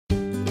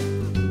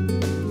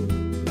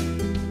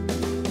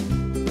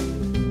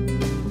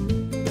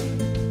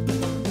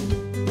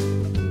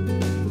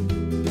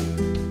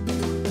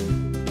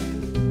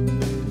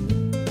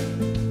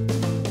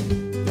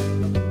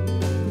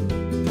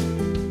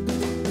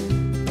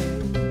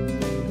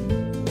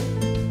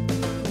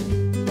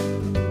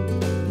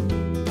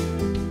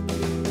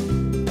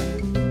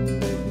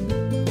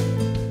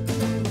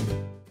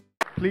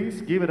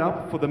please give it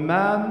up for the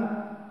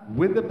man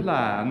with the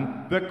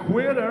plan, the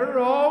quitter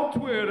of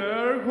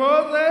Twitter,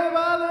 José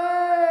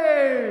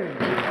Valim!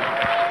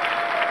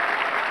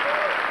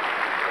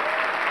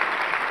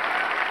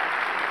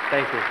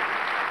 Thank you.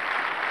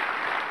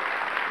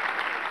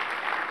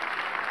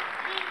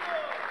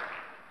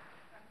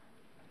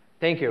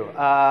 Thank you.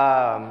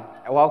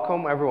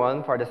 Welcome,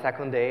 everyone, for the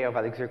second day of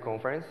Elixir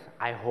Conference.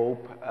 I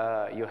hope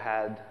you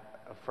had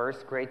a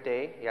first great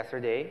day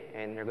yesterday,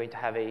 and you're going to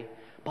have a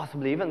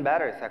possibly even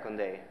better second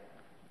day.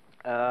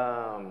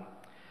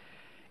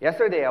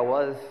 Yesterday, I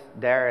was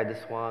there at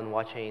this one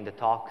watching the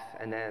talks,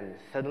 and then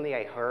suddenly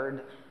I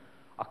heard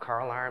a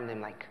car alarm, and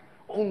I'm like,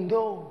 oh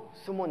no,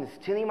 someone is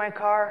stealing my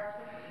car.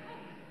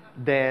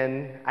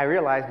 Then I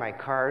realized my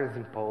car is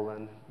in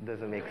Poland.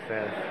 Doesn't make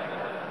sense.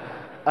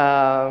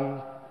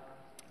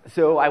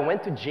 So I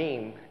went to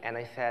Jim, and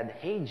I said,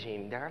 hey,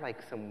 Jim, there are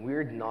like some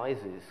weird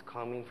noises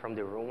coming from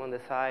the room on the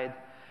side.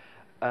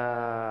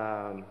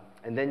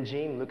 And then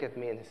Jim looked at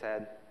me and he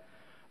said,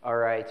 all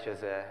right,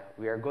 José,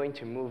 we are going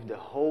to move the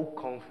whole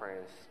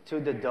conference to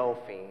the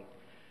Dolphin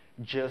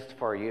just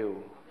for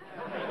you.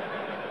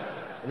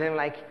 And then I'm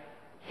like,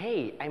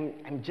 hey,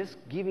 I'm just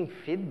giving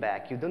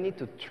feedback. You don't need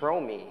to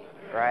throw me,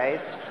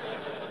 right?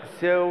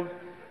 So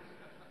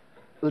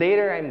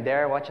later, I'm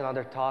there watching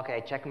another talk. I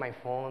check my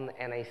phone,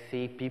 and I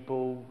see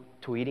people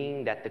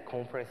tweeting that the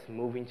conference is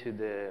moving to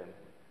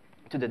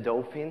the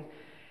Dolphin.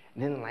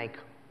 And then I'm like,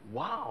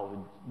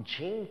 wow,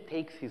 Jim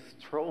takes his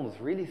trolls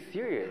really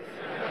serious.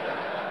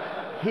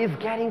 He's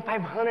getting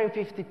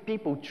 550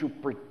 people to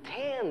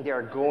pretend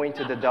they're going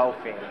to the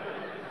Dolphin,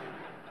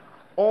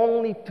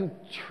 only to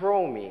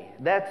troll me.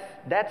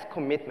 That's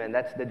commitment.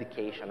 That's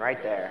dedication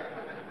right there.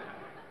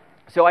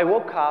 So I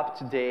woke up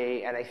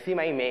today, and I see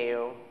my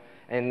email.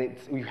 And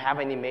we have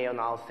an email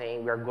now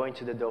saying we're going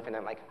to the Dolphin.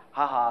 I'm like,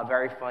 haha,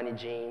 very funny,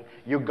 Gene.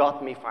 You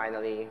got me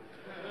finally.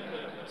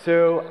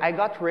 So I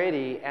got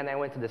ready, and I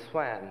went to the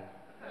swim.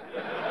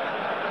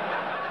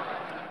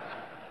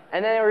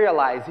 And then I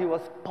realized he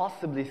was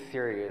possibly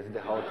serious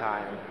the whole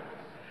time.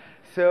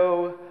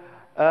 So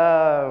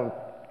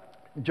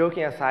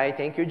joking aside,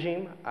 thank you,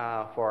 Jim,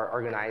 for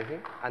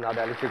organizing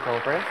another Elixir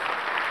conference.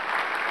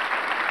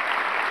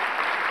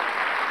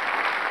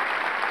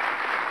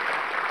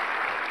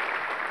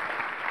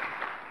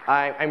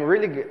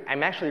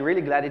 I'm actually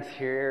really glad it's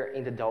here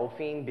in the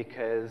Dolphin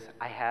because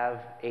I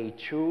have a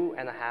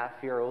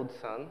 2.5-year-old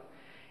son,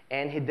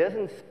 and he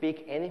doesn't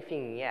speak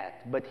anything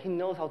yet, but he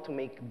knows how to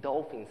make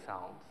dolphin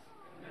sounds.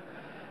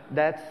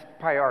 That's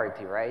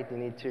priority, right? You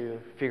need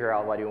to figure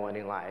out what you want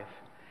in life.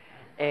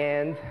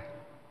 And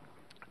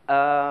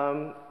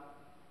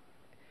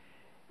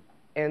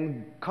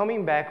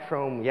coming back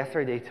from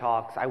yesterday's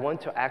talks, I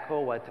want to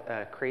echo what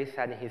Chris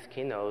said in his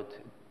keynote,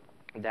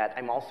 that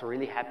I'm also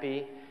really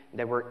happy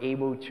that we're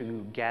able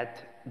to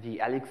get the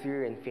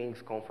Elixir and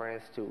Phoenix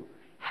conference to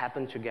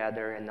happen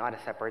together and not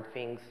as separate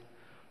things.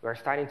 We're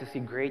starting to see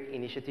great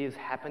initiatives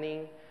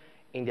happening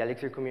in the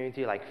Elixir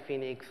community, like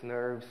Phoenix,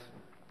 Nerves.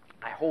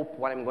 I hope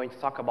what I'm going to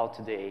talk about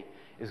today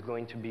is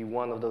going to be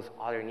one of those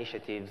other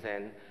initiatives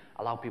and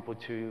allow people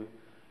to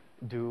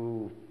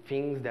do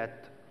things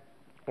that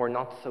were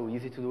not so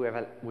easy to do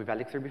with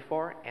Elixir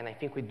before, and I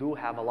think we do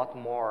have a lot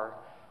more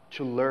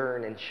to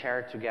learn and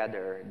share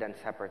together than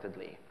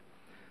separately.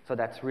 So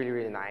that's really,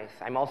 really nice.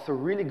 I'm also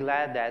really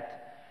glad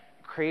that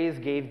Chris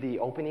gave the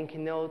opening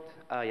keynote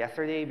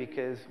yesterday,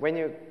 because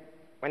when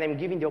I'm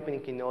giving the opening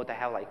keynote, I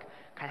have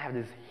kind of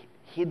this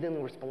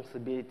hidden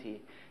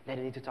responsibility that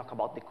I need to talk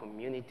about the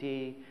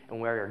community and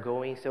where you're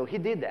going. So he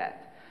did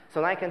that.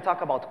 So now I can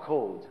talk about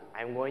code.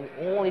 I'm going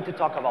only to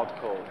talk about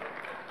code.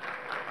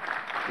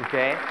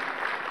 Okay?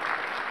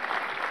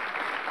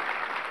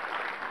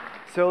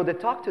 So the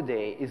talk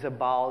today is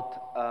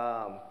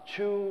about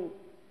two,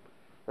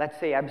 let's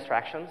say,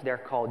 abstractions. They're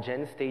called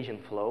Gen, Stage,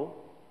 and Flow.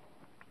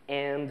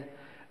 And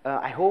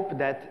I hope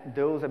that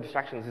those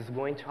abstractions is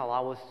going to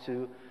allow us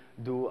to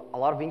do a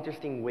lot of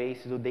interesting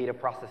ways to do data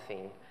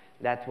processing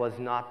that was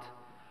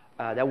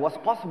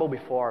possible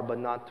before, but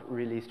not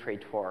really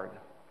straightforward.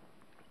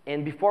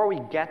 And before we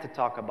get to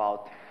talk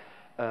about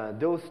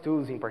those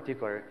tools in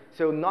particular,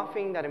 so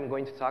nothing that I'm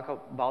going to talk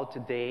about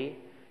today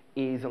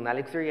is on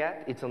Elixir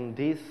yet. It's on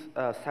this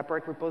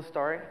separate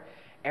repository.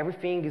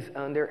 Everything is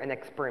under an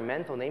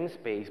experimental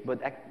namespace, but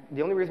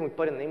the only reason we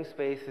put a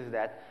namespace is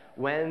that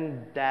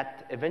when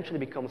that eventually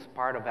becomes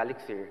part of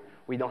Elixir,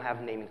 we don't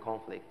have naming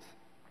conflicts.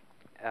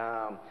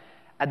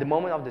 At the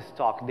moment of this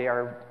talk, they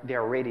are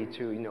ready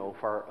to,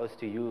 for us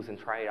to use and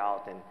try it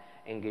out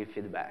and give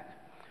feedback.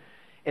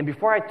 And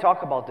before I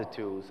talk about the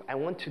tools, I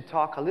want to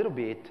talk a little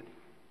bit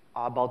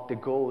about the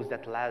goals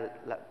that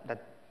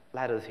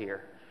led us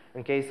here.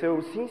 Okay,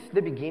 so since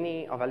the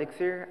beginning of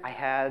Elixir,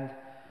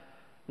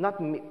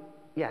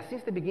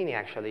 since the beginning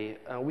actually,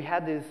 I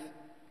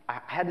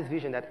had this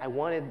vision that I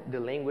wanted the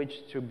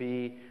language to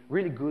be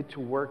really good to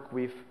work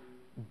with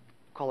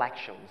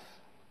collections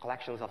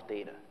of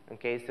data.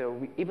 Okay,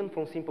 so even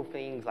from simple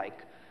things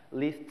like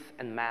lists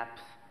and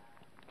maps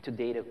to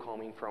data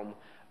coming from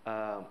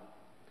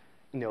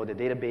the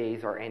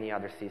database or any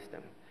other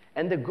system.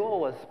 And the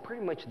goal was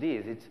pretty much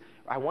this.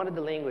 I wanted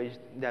the language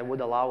that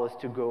would allow us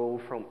to go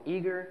from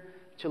eager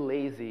to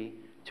lazy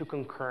to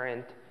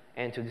concurrent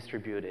and to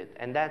distributed.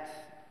 And that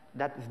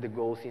is the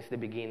goal since the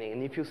beginning.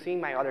 And if you've seen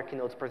my other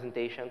Keynotes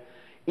presentation,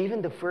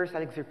 even the first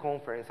Elixir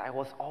conference, I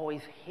was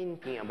always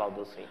hinting about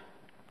those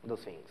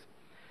things.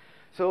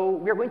 So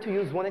we're going to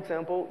use one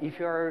example.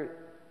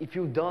 If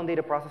you've done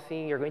data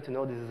processing, you're going to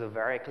know this is a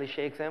very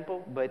cliche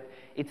example, but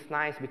it's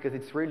nice because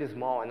it's really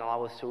small and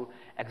allows us to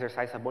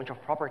exercise a bunch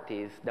of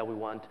properties that we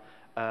want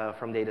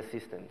from data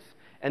systems.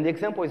 And the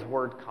example is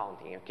word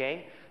counting,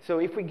 okay? So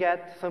if we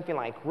get something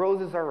like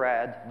roses are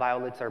red,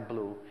 violets are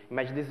blue,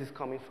 imagine this is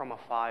coming from a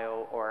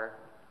file or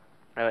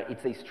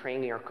it's a string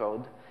in your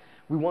code.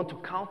 We want to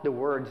count the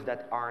words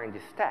that are in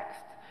this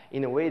text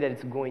in a way that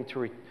it's going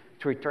to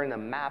return a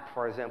map,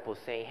 for example,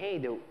 saying, hey,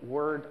 the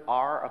word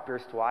R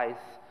appears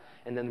twice,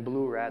 and then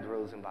blue, red,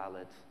 rose, and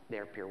violets, they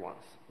appear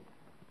once.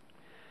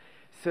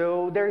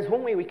 So there is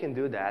one way we can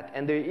do that,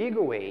 and the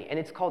eager way, and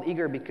it's called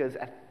eager because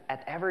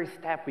at every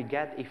step we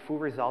get a full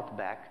result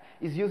back,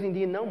 is using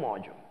the enum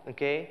module,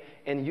 okay?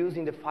 And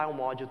using the file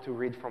module to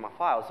read from a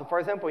file. So for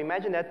example,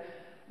 imagine that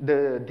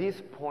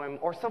this poem,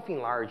 or something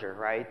larger,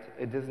 right?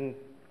 It doesn't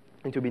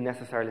need to be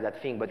necessarily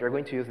that thing, but we're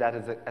going to use that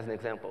as an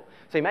example.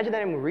 So imagine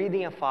that I'm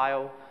reading a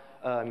file,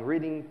 I'm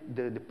reading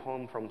the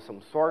poem from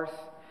some source,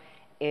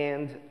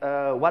 and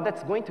what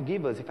that's going to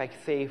give us, if I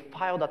say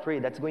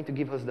file.read, that's going to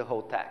give us the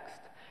whole text.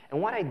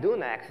 And what I do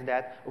next is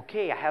that,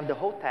 okay, I have the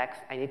whole text,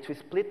 I need to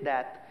split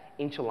that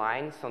into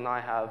lines. So now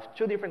I have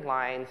 2 different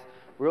lines,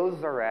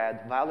 roses are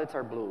red, violets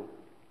are blue.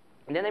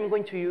 And then I'm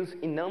going to use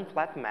enum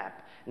flat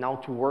map now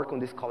to work on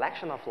this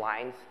collection of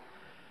lines,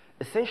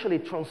 essentially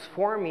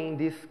transforming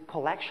this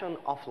collection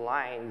of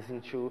lines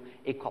into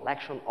a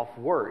collection of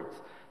words.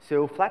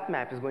 So flat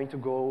map is going to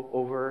go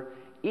over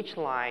each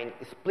line,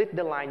 split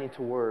the line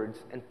into words,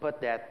 and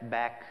put that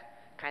back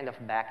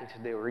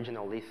into the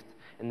original list.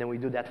 And then we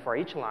do that for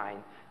each line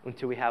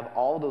until we have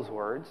all those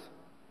words.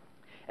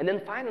 And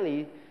then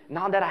finally,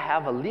 now that I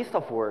have a list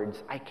of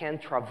words, I can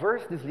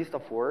traverse this list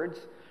of words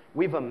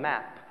with a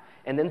map.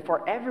 And then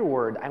for every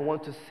word, I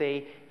want to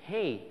say,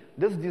 hey,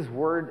 does this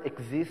word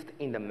exist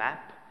in the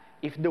map?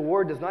 If the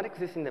word does not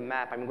exist in the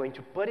map, I'm going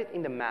to put it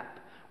in the map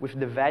with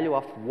the value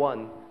of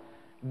 1.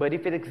 But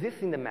if it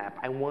exists in the map,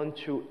 I want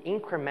to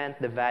increment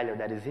the value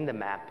that is in the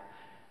map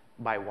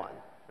by 1.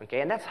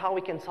 Okay? And that's how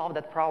we can solve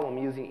that problem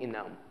using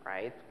enum,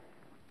 right?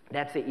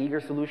 That's the eager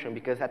solution,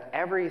 because at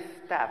every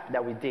step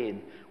that we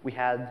did, we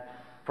had,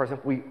 for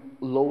example, we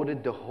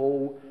loaded the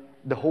whole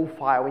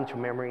file into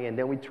memory, and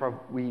then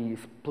we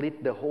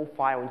split the whole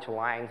file into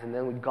lines, and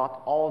then we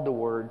got all the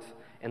words,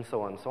 and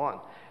so on and so on.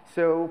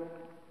 So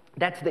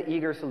that's the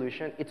eager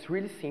solution. It's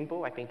really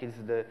simple. I think it's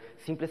the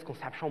simplest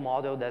conceptual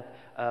model that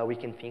we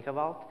can think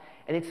about.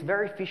 And it's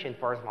very efficient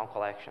for small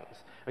collections.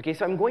 Okay,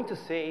 so I'm going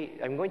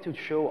to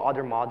show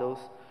other models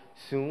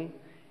soon.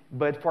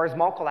 But for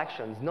small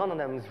collections, none of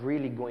them is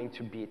really going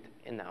to beat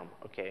enum,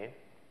 okay?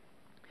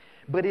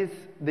 But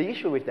the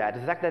issue with that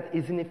is that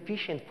it's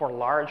inefficient for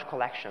large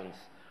collections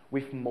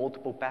with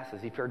multiple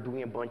passes if you're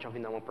doing a bunch of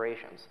enum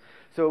operations.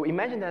 So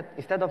imagine that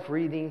instead of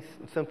reading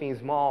something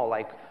small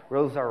like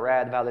roses are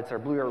red, violets are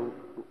blue, you're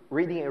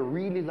reading a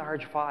really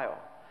large file,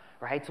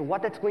 right? So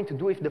what that's going to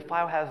do if the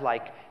file has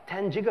like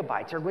 10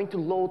 gigabytes, you're going to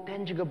load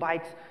 10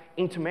 gigabytes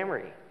into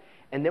memory.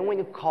 And then when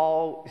you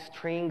call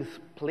string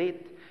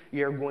split,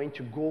 you're going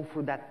to go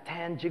through that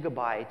 10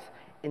 gigabytes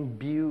and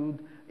build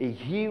a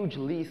huge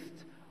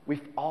list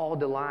with all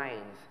the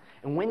lines.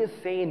 And when you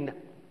say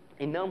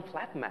enum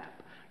flat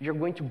map, you're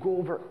going to go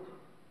over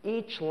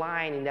each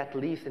line in that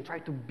list and try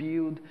to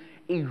build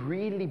a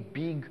really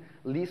big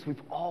list with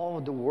all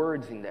the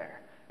words in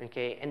there,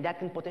 okay? And that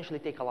can potentially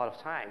take a lot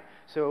of time.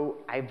 So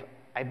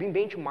I've been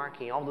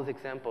benchmarking all those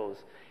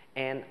examples,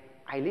 and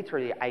I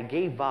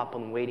gave up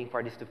on waiting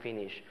for this to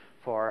finish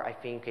for, I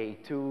think, a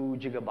 2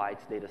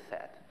 gigabytes data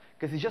set.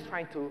 Because it's just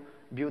trying to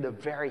build a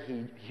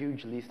very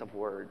huge list of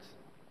words.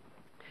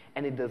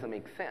 And it doesn't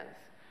make sense,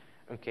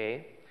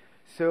 okay?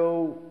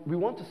 So we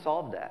want to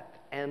solve that.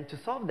 And to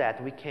solve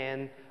that, we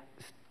can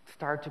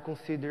start to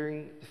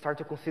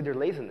consider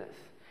laziness.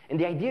 And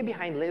the idea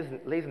behind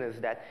laziness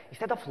is that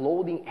instead of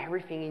loading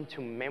everything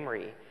into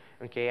memory,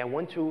 okay, I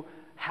want to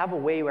have a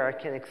way where I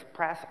can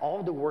express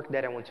all the work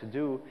that I want to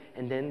do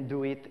and then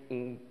do it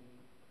in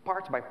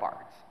parts by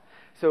parts.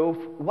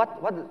 So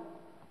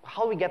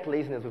how we get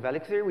laziness with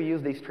Elixir? We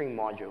use the string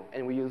module,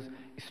 and we use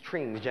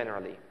strings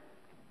generally.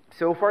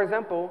 So for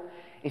example,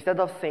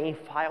 instead of saying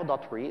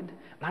file.read,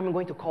 I'm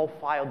going to call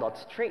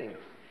file.string.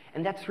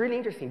 And that's really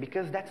interesting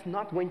because that's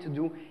not going to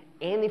do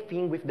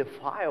anything with the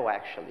file,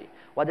 actually.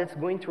 What that's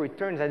going to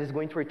return is that it's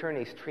going to return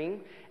a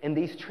string, and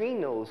the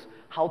string knows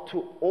how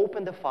to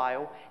open the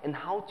file and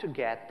how to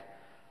get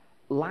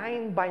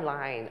line by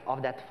line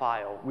of that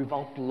file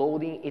without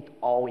loading it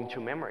all into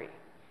memory.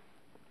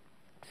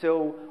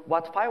 So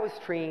what file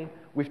string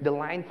with the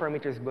line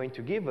parameter is going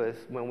to give us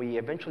when we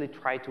eventually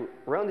try to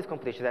run this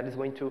computation, that is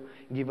going to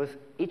give us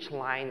each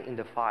line in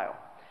the file.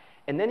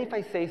 And then if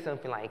I say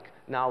something like,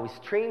 now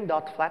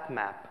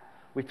string.flatMap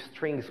with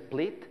string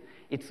split,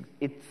 it's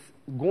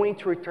going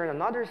to return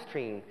another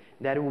string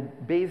that will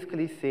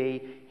basically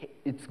say,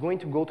 it's going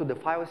to go to the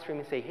file stream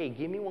and say, hey,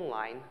 give me one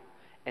line,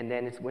 and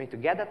then it's going to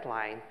get that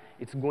line,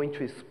 it's going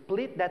to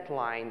split that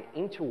line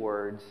into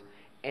words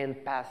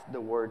and pass the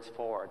words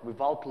forward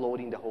without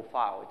loading the whole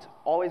file. It's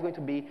always going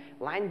to be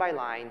line by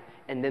line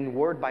and then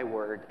word by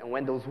word. And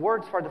when those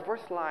words for the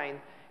first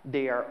line,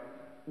 they are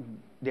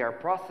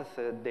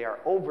processed, they are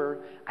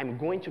over, I'm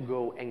going to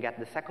go and get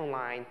the second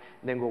line,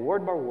 then go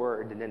word by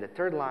word, and then the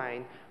third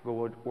line,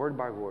 go word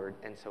by word,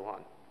 and so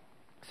on.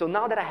 So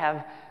now that I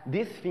have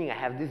this thing, I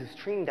have this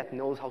string that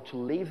knows how to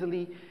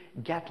lazily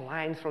get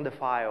lines from the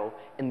file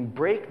and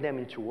break them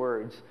into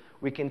words,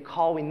 we can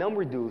call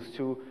enumReduce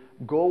to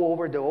go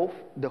over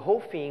the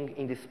whole thing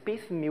in this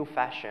piecemeal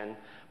fashion,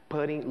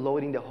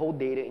 loading the whole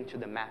data into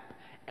the map,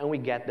 and we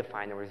get the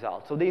final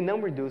result. So the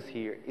enumReduce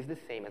here is the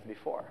same as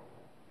before.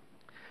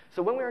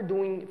 So when we are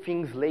doing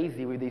things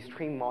lazy with the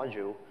string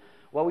module,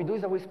 what we do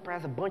is always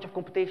press a bunch of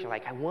computation,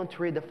 like I want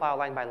to read the file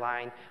line by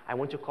line, I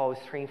want to call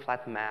string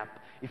flat map.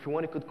 If you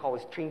want, you could call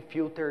string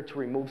filter to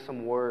remove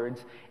some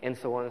words, and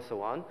so on and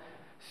so on.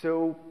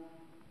 So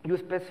you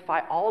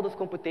specify all those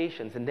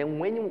computations, and then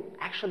when you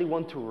actually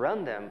want to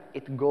run them,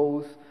 it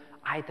goes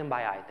item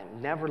by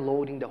item, never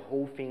loading the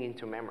whole thing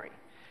into memory.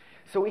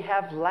 So we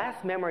have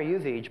less memory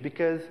usage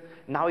because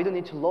now we don't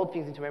need to load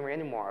things into memory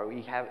anymore.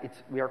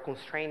 We are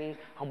constraining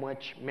how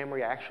much memory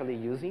we are actually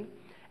using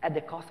at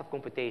the cost of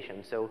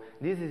computation. So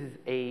this is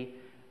a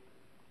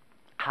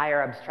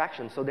higher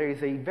abstraction, so there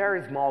is a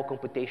very small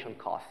computation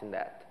cost in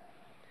that.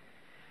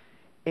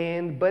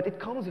 But it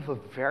comes with a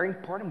very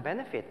important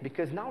benefit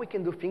because now we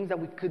can do things that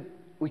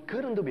we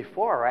couldn't do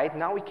before, right?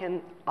 Now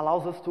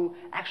allows us to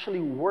actually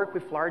work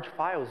with large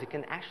files. You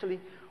can actually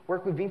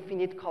work with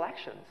infinite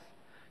collections.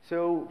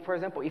 So, for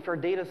example, if your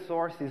data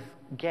source is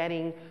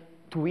getting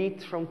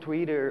tweets from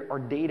Twitter or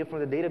data from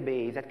the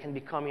database that can be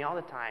coming all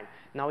the time,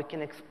 now we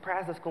can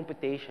express those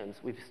computations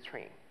with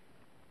string.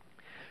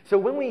 So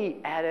when we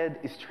added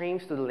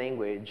strings to the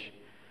language,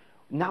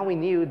 now we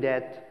knew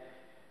that,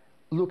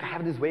 look, I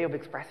have this way of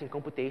expressing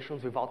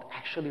computations without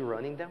actually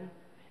running them.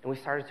 And we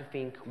started to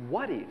think,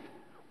 what if,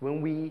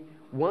 when we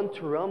want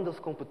to run those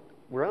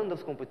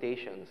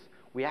computations,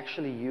 we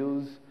actually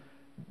use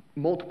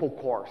multiple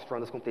cores to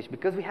run this computation,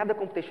 because we have the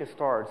computation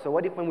stored. So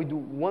what if when we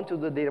want to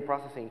do the data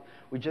processing,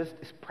 we just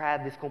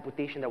spread this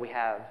computation that we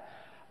have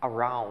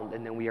around,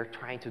 and then we are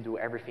trying to do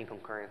everything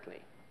concurrently?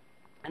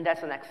 And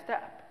that's the next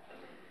step.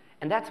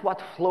 And that's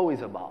what flow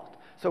is about.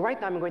 So right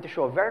now I'm going to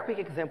show a very quick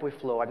example with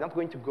flow. I'm not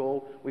going to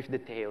go with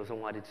details on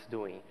what it's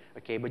doing,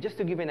 okay? But just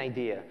to give you an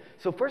idea.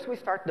 So first we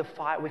start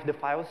with the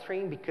file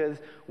stream because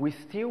we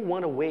still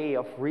want a way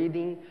of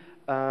reading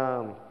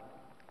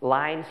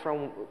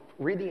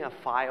reading a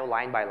file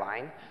line by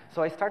line.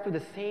 So I start with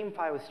the same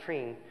file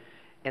string,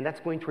 and that's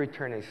going to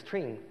return a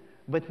string.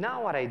 But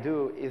now what I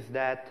do is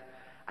that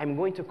I'm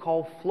going to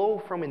call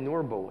flow from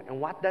enumerable. And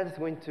what that is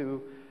going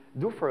to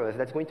do for us,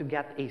 that's going to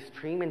get a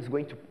stream and it's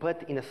going to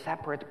put in a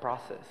separate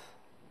process.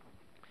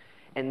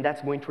 And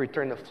that's going to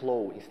return a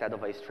flow instead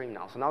of a stream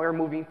now. So now we're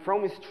moving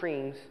from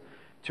strings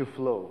to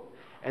flow.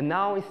 And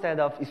now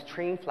instead of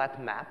string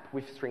flat map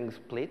with string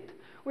split,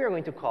 we are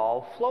going to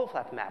call flow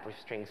flat map with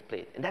string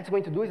split. And that's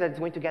going to do is that it's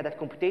going to get that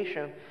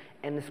computation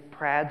and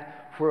spread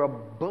for a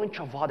bunch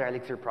of other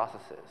Elixir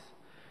processes.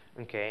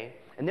 Okay?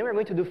 And then we're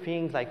going to do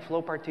things like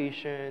flow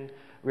partition.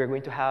 We're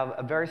going to have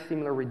a very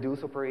similar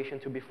reduce operation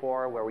to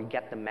before, where we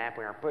get the map,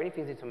 we are putting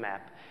things into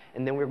map,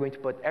 and then we're going to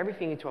put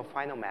everything into a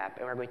final map,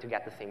 and we're going to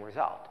get the same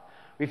result.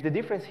 With the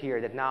difference here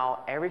that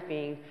now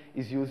everything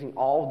is using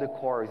all the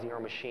cores in your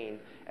machine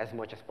as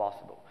much as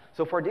possible.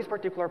 So for this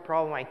particular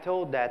problem, I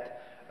told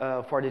that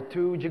for the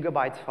 2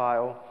 GB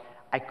file,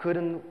 I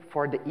couldn't,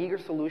 for the eager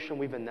solution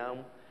with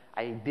enum,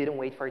 I didn't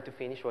wait for it to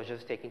finish. It was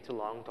just taking too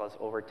long. It was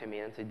over 10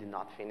 minutes. It did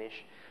not finish.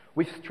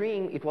 With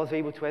string, it was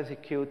able to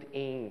execute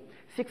in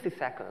 60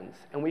 seconds.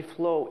 And with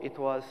flow, it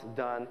was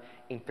done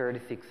in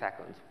 36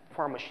 seconds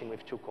for a machine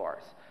with 2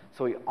 cores.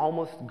 So it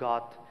almost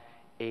got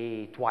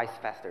twice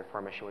faster for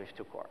a machine with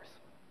 2 cores.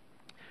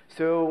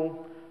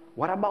 So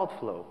what about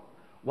flow?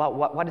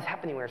 What is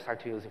happening when we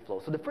start using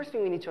flow? So the first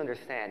thing we need to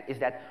understand is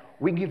that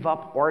we give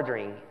up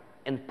ordering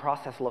and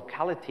process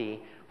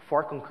locality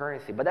for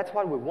concurrency. But that's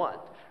what we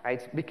want,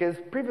 right? Because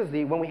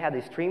previously, when we had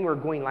a stream, we were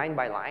going line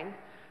by line.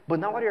 But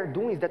now what we are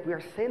doing is that we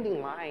are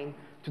sending line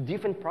to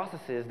different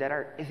processes that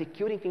are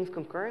executing things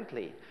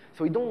concurrently.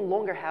 So we don't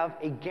longer have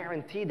a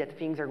guarantee that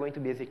things are going to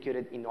be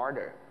executed in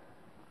order.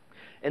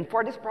 And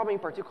for this problem in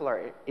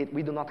particular,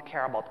 we do not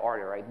care about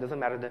order, right? It doesn't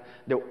matter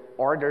the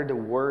order the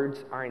words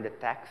are in the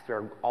text.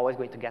 We're always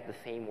going to get the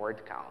same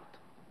word count.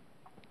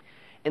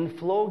 And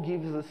flow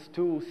gives us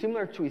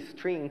similar to a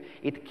string,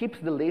 it keeps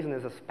the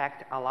laziness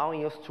aspect,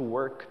 allowing us to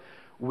work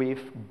with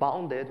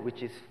bounded,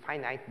 which is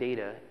finite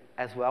data,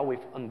 as well with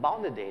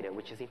unbounded data,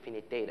 which is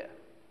infinite data.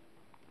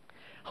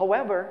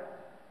 However,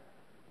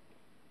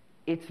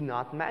 it's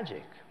not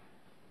magic,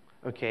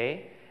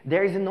 okay?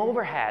 There is an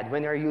overhead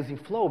when you're using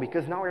flow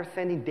because now we're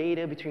sending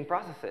data between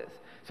processes.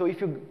 So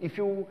if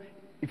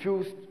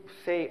you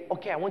say,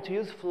 okay, I want to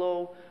use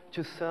flow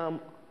to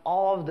sum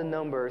all of the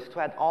numbers, to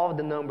add all of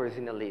the numbers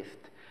in a list,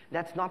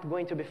 that's not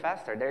going to be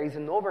faster. There is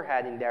an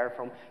overhead in there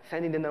from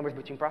sending the numbers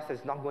between processes.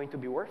 It's not going to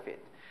be worth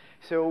it.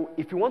 So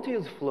if you want to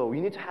use flow,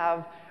 you need to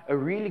have a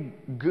really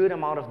good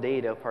amount of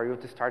data for you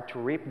to start to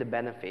reap the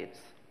benefits.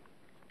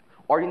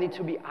 Or you need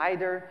to be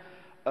either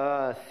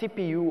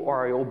CPU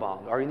or I/O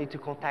bound, or you need to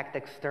contact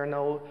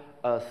external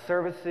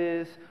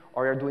services,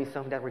 or you're doing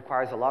something that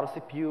requires a lot of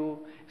CPU.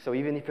 So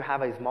even if you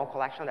have a small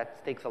collection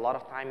that takes a lot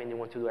of time and you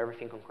want to do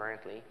everything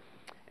concurrently,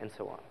 and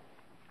so on.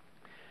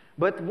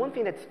 But one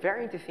thing that's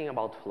very interesting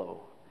about flow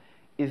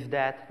is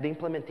that the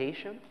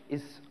implementation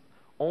is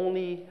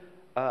only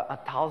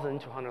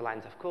 1,200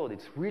 lines of code.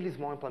 It's really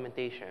small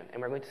implementation,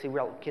 and we're going to see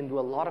we can do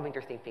a lot of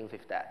interesting things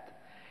with that.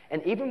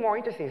 And even more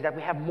interesting is that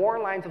we have more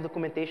lines of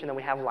documentation than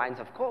we have lines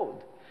of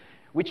code,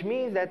 which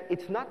means that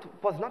it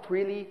was not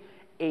really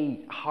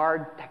a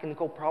hard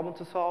technical problem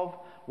to solve.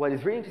 What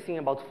is really interesting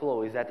about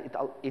flow is that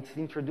it's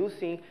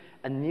introducing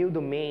a new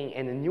domain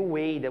and a new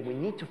way that we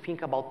need to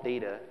think about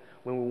data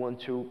when we want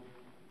to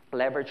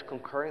leverage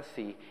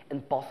concurrency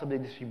and possibly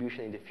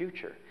distribution in the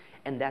future.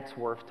 And that's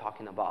worth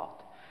talking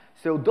about.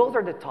 So those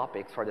are the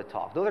topics for the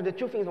talk. Those are the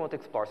two things I want to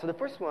explore. So the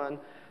first one,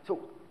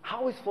 so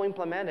how is flow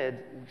implemented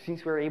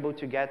since we're able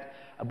to get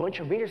a bunch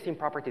of interesting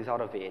properties out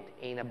of it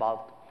in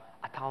about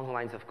 1,000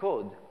 lines of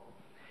code?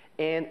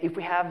 And if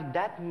we have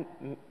that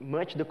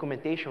much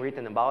documentation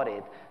written about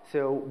it,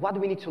 so what do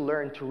we need to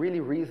learn to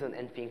really reason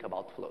and think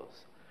about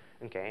flows?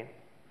 Okay?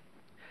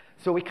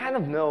 So we kind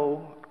of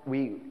know,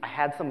 I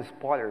had some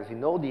spoilers. We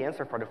know the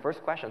answer for the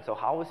first question. So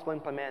how is flow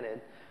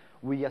implemented?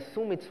 We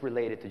assume it's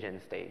related to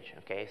GenStage.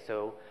 Okay?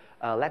 So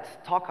let's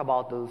talk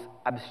about those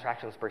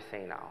abstractions per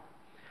se now.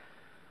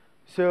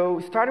 So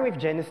starting with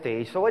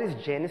GenStage. So what is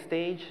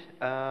GenStage?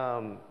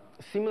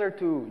 Similar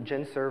to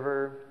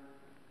GenServer,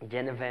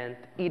 GenEvent,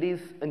 it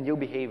is a new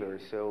behavior.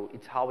 So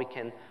it's how we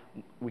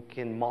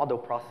can model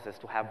processes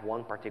to have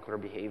one particular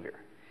behavior.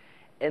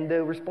 And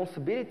the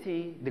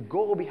responsibility, the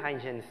goal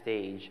behind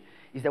GenStage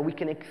is that we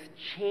can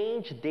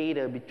exchange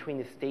data between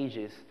the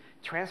stages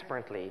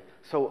transparently.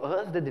 So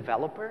us, the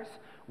developers,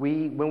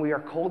 when we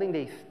are coding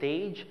the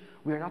stage,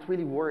 we are not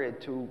really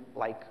worried to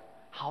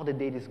how the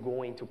data is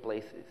going to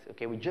places.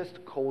 Okay, we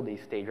just code the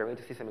stage. We're going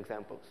to see some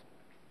examples.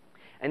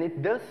 And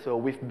it does so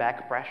with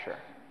back pressure.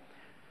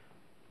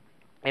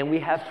 And we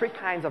have three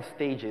kinds of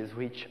stages,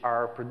 which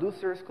are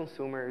producers,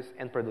 consumers,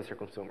 and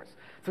producer-consumers.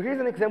 So here's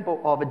an example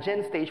of a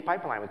GenStage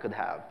pipeline we could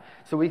have.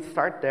 So we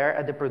start there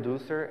at the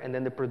producer, and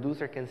then the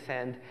producer can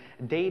send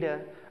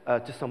data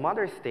to some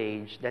other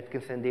stage that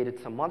can send data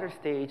to some other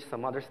stage,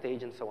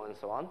 and so on and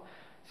so on.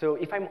 So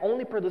if I'm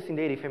only producing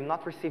data, if I'm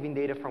not receiving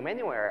data from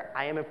anywhere,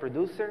 I am a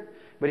producer.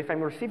 But if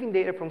I'm receiving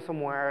data from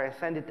somewhere and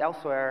send it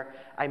elsewhere,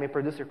 I'm a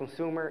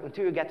producer-consumer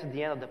until you get to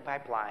the end of the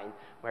pipeline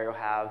where you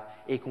have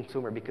a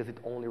consumer because it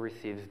only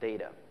receives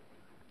data.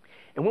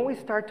 And when we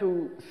start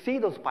to see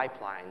those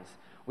pipelines,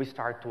 we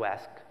start to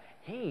ask,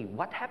 hey,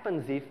 what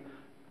happens if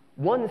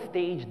one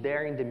stage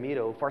there in the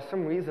middle, for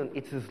some reason,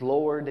 it's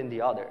slower than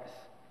the others?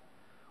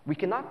 We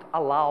cannot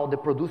allow the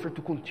producer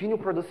to continue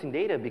producing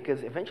data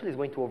because eventually it's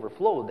going to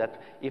overflow.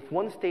 That if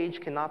one stage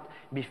cannot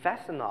be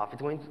fast enough,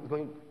 it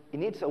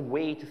needs a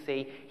way to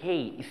say,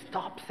 hey,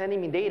 stop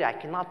sending me data. I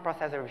cannot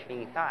process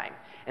everything in time.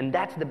 And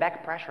that's the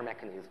back pressure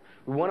mechanism.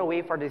 We want a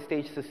way for the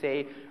stage to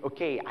say,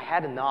 okay, I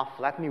had enough.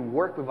 Let me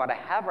work with what I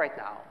have right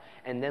now.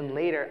 And then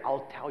later,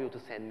 I'll tell you to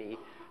send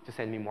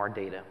me more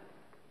data.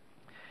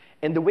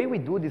 And the way we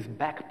do this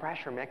back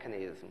pressure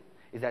mechanism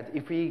is that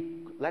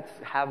let's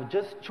have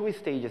just two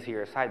stages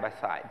here side by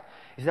side,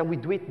 is that we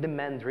do it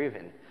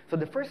demand-driven. So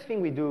the first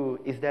thing we do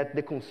is that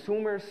the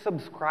consumer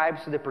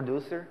subscribes to the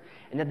producer,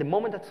 and at the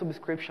moment that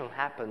subscription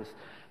happens,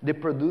 the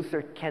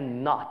producer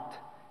cannot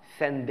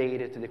send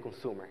data to the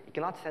consumer. It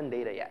cannot send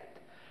data yet.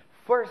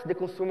 First, the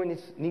consumer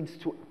needs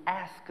to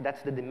ask,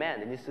 that's the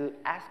demand, it needs to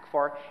ask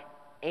for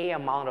a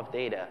amount of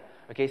data.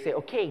 Okay, say,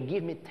 okay,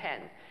 give me 10.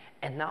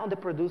 And now the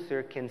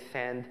producer can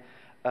send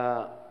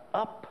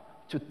up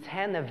to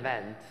 10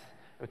 events,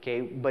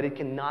 okay, but it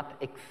cannot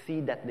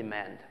exceed that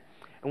demand.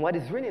 And what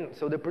is really,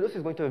 so the producer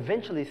is going to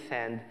eventually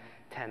send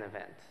 10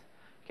 events,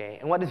 okay?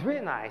 And what is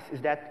really nice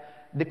is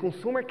that the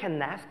consumer can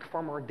ask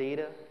for more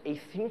data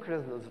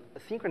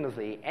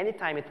asynchronously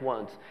anytime it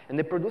wants, and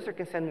the producer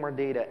can send more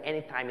data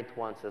anytime it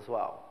wants as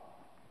well,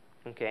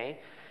 okay?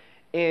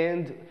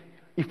 And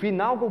if we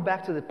now go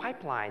back to the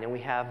pipeline and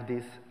we have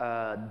this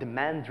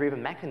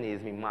demand-driven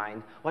mechanism in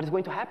mind, what is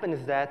going to happen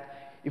is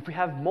that if we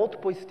have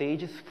multiple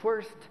stages,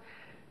 first,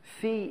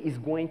 C is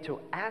going to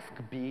ask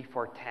B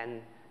for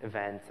 10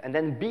 events, and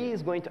then B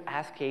is going to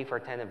ask A for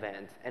 10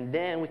 events, and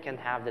then we can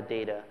have the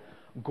data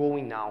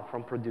going now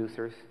from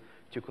producers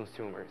to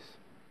consumers.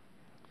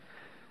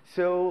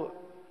 So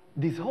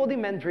this whole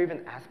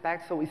demand-driven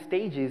aspect, so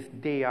stages,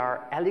 they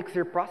are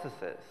Elixir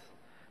processes.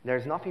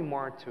 There's nothing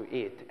more to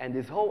it, and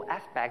this whole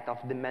aspect of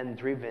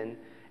demand-driven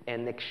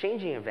and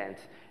exchanging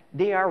events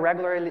they are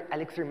regular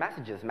Elixir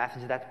messages,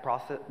 messages that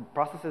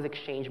processes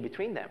exchange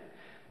between them.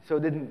 So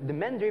the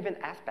demand-driven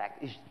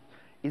aspect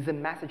is a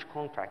message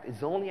contract.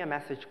 It's only a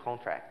message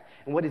contract.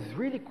 And what is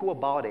really cool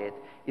about it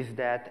is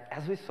that,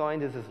 as we saw in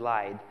this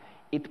slide,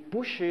 it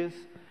pushes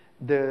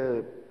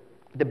the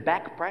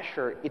back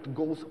pressure. It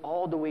goes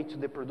all the way to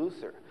the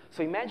producer.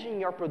 So imagine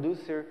your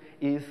producer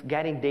is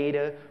getting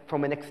data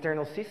from an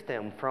external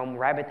system, from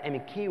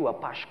RabbitMQ,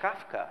 Apache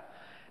Kafka.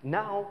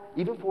 Now,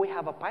 even if we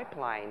have a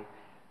pipeline,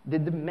 the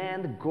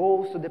demand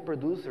goes to the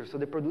producer, so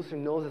the producer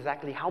knows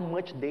exactly how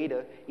much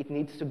data it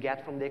needs to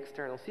get from the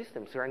external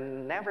system. So you're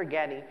never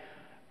getting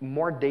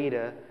more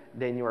data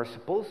than you are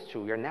supposed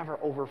to. You're never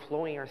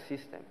overflowing your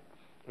system,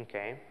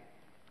 okay?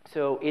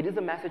 So it is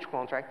a message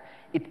contract.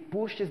 It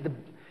pushes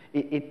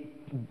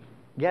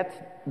it gets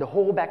the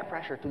whole back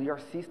pressure to your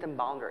system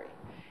boundary.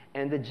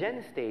 And the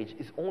gen stage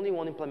is only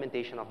one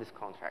implementation of this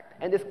contract.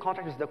 And this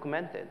contract is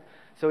documented.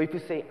 So if you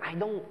say, I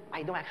don't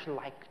actually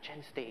like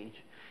gen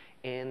stage,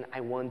 and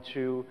I want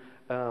to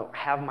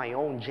have my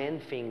own gen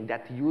thing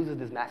that uses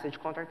this message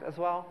contract as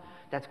well,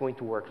 that's going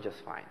to work just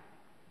fine.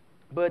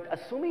 But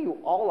assuming you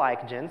all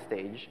like gen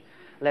stage,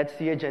 let's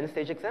see a gen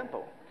stage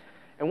example.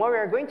 And what we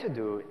are going to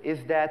do is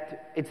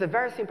that it's a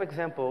very simple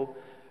example,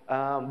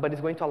 but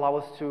it's going to allow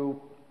us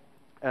to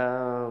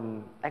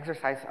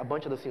exercise a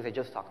bunch of those things I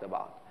just talked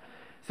about.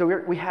 So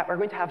we're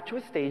going to have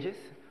two stages,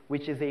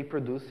 which is a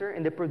producer,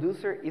 and the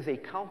producer is a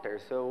counter.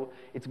 So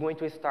it's going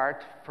to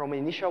start from an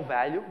initial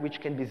value,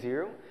 which can be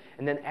 0,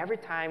 and then every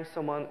time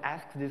someone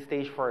asks this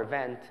stage for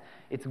event,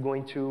 it's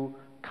going to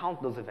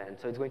count those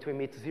events. So it's going to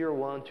emit 0,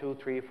 1, 2,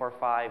 3, 4,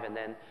 5, and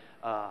then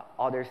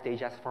other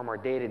stage asks for more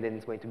data, then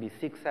it's going to be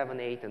 6, 7,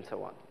 8, and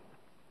so on.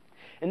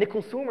 And the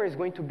consumer is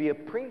going to be a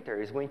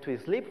printer. It's going to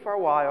sleep for a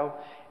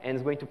while, and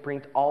it's going to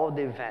print all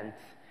the events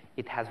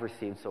it has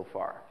received so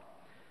far.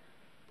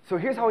 So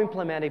here's how we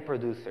implement a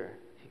producer.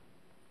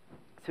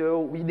 So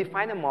we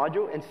define a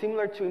module, and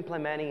similar to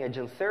implementing a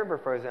gen server,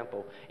 for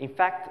example, in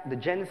fact, the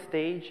gen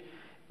stage,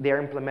 they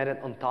are implemented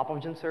on top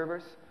of gen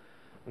servers.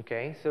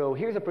 Okay, so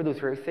here's a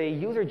producer. We say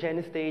user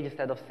gen stage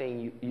instead of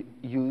saying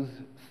use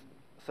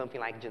something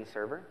like gen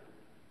server.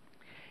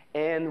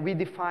 And we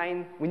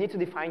need to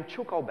define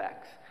two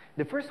callbacks.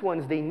 The first one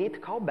is the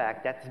init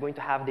callback that's going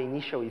to have the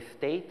initial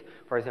state.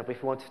 For example,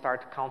 if you want to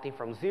start counting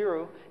from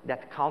 0,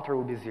 that counter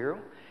will be 0.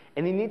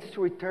 And it needs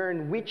to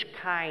return which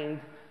kind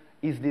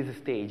is this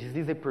stage. Is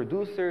this a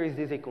producer? Is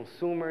this a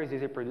consumer? Is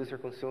this a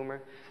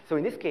producer-consumer? So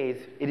in this case,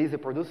 it is a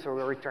producer.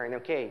 We'll return,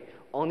 OK,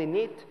 on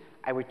init,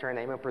 I return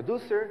I'm a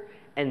producer,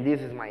 and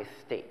this is my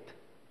state.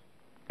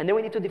 And then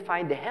we need to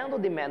define the handle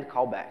demand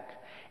callback.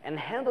 And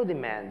handle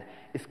demand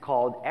is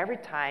called every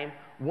time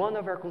one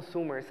of our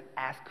consumers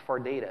asks for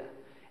data.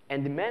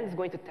 And demand is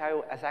going to tell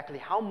you exactly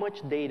how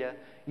much data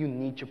you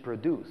need to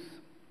produce.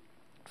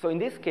 So in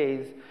this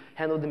case,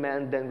 handle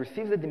demand then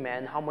receives the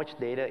demand, how much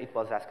data it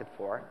was asked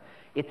for.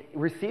 It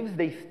receives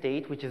the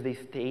state, which is the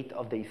state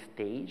of the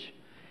stage.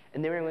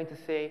 And then we're going to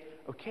say,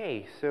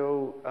 OK,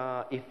 so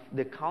if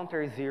the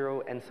counter is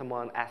 0 and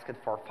someone asked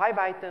for 5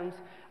 items,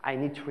 I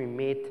need to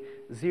emit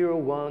 0,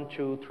 1,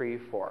 2, 3,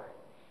 4.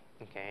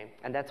 Okay?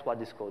 And that's what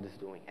this code is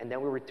doing. And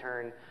then we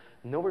return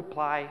no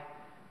reply,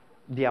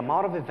 the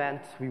amount of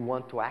events we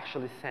want to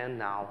actually send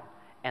now,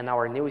 and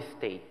our new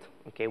state,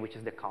 okay, which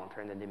is the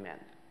counter and the demand.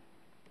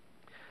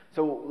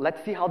 So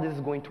let's see how this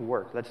is going to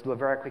work. Let's do a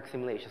very quick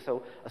simulation.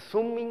 So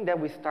assuming that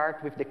we start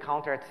with the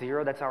counter at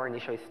 0, that's our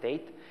initial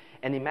state,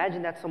 and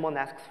imagine that someone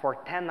asks for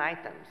 10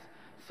 items.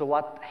 So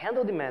what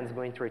handle demand is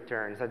going to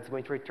return is that it's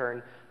going to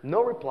return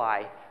no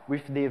reply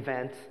with the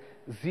events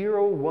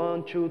 0,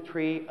 1, 2,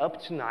 3,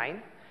 up to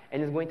 9,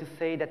 and it's going to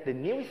say that the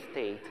new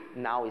state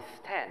now is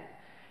 10.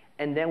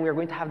 And then we're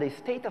going to have the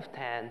state of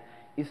 10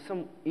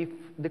 if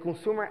the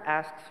consumer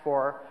asks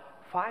for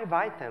 5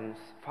 items,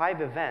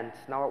 5 events.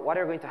 Now what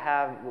we're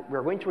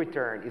going to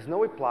return is no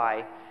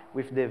reply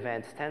with the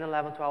events 10,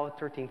 11, 12,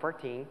 13,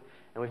 14,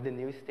 and with the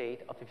new state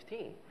of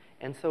 15,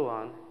 and so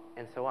on,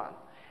 and so on.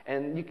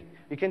 And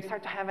you can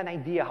start to have an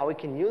idea how we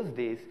can use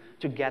this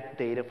to get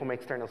data from an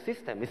external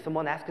system. If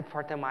someone asks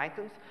for 10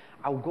 items,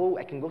 I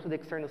can go to the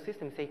external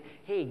system and say,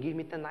 hey, give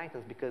me 10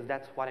 items, because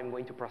that's what I'm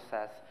going to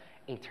process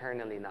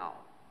internally now.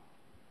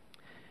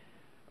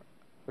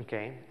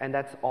 Okay, and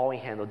that's all in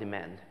handle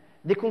demand.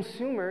 The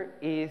consumer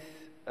is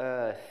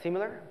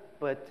similar,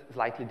 but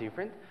slightly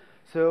different.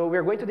 So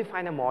we're going to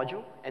define a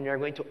module, and we're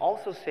going to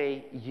also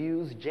say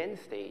use gen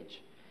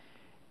stage.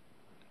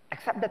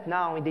 Except that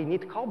now in the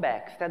init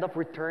callback, instead of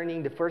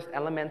returning the first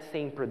element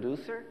saying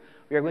producer,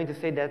 we are going to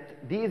say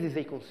that this is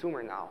a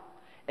consumer now.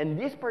 And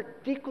this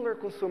particular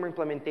consumer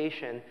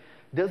implementation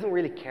doesn't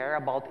really care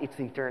about its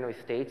internal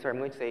state, so I'm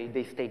going to say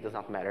the state does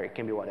not matter, it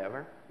can be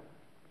whatever.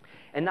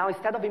 And now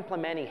instead of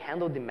implementing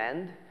handle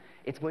demand,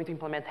 it's going to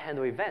implement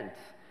handle events.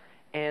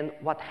 And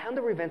what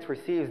handle events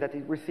receives is that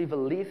it receives a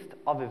list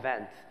of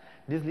events.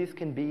 This list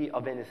can be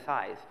of any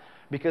size.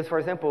 Because, for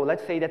example,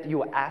 let's say that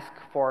you ask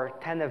for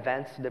 10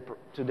 events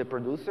to the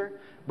producer,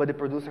 but the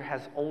producer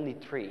has only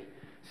 3.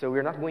 So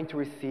we're not going to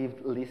receive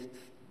lists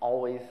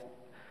always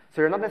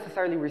So you're not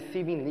necessarily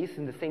receiving lists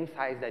in the same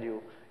size that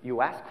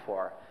you ask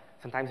for.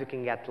 Sometimes you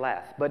can get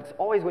less. But it's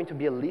always going to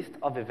be a list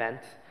of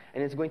events,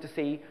 and it's going to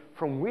say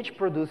from which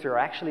producer you're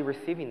actually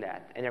receiving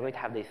that, and you're going to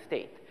have the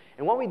state.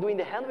 And what we do in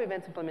the handle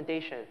events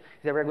implementation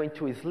is that we're going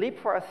to sleep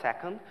for a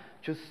second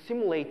to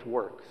simulate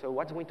work. So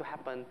what's going to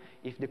happen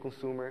if the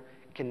consumer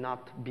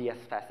cannot be as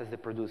fast as the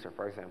producer,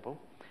 for example.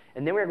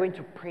 And then we're going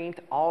to print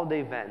all the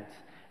events,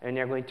 and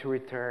they're going to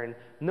return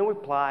no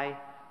reply,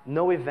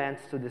 no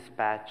events to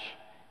dispatch,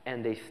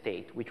 and the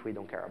state, which we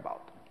don't care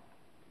about.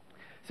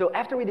 So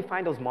after we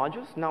define those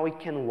modules, now we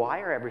can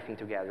wire everything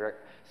together.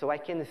 So I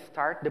can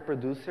start the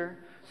producer.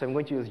 So I'm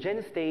going to use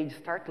GenStage,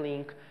 start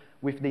link,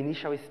 with the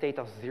initial state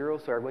of 0.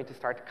 So we're going to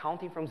start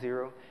counting from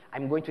 0.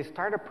 I'm going to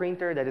start a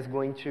printer that is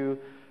going to,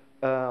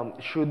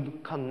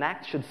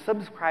 should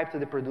subscribe to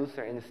the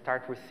producer and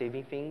start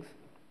receiving things.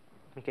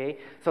 Okay,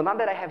 so now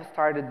that I have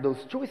started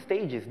those 2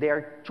 stages, there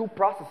are 2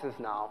 processes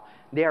now.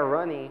 They are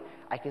running.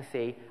 I can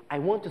say, I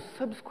want to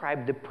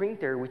subscribe the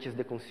printer, which is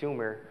the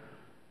consumer,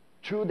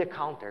 to the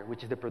counter,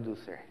 which is the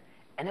producer.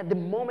 And at the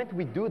moment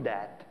we do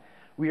that,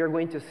 we are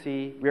going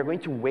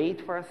to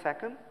wait for a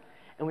second,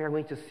 and we are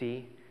going to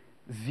see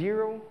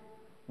 0,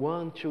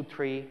 1, 2,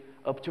 3,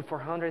 up to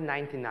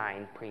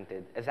 499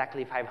 printed,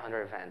 exactly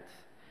 500 events.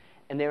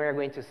 And then we're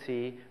going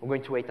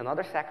to wait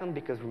another second,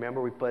 because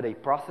remember we put a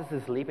process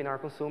sleep in our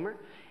consumer,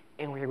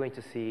 and we're going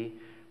to see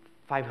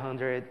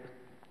 500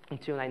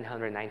 until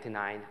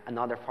 999,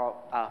 another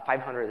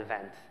 500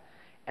 events,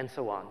 and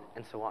so on,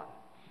 and so on.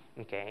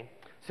 Okay?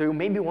 So you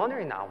may be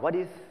wondering now, where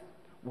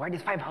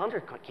this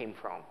 500 came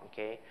from,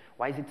 okay?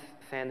 Why is it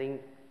sending,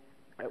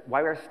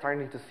 why we're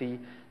starting to see,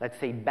 let's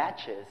say,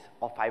 batches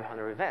of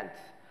 500 events?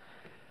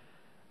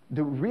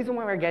 The reason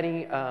why we're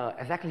getting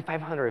exactly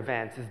 500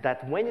 events is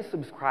that when you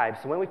subscribe,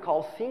 so when we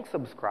call sync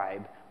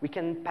subscribe, we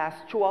can pass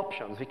 2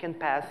 options. We can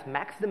pass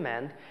max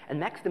demand, and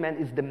max demand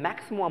is the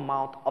maximum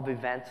amount of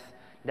events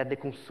that the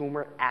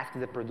consumer asks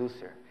the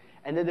producer.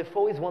 And the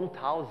default is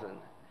 1,000.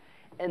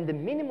 And the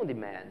minimum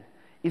demand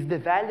is the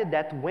value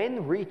that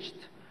when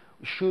reached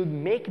should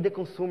make the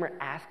consumer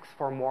ask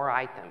for more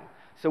items.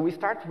 So we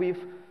start with,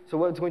 so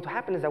what's going to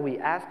happen is that we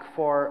ask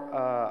for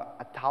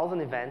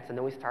 1,000 events, and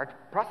then we start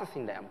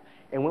processing them.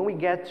 And when we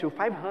get to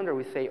 500,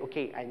 we say,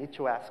 okay, I need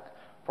to ask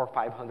for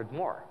 500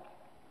 more.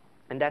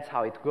 And that's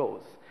how it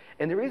goes.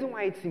 And the reason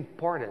why it's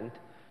important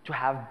to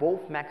have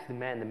both max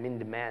demand and min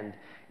demand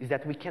is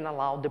that we can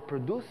allow the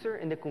producer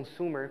and the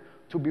consumer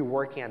to be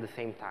working at the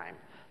same time.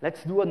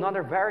 Let's do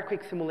another very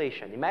quick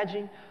simulation.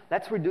 Imagine,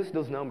 let's reduce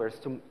those numbers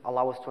to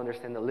allow us to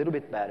understand a little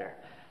bit better.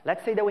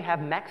 Let's say that we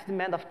have max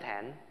demand of 10,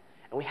 and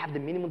we have the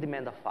minimum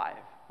demand of 5,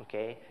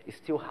 okay? It's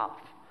still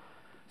half.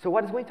 So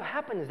what is going to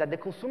happen is that the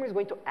consumer is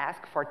going to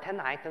ask for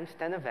 10 items,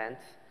 10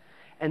 events,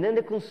 and then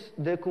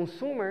the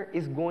consumer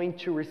is going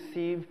to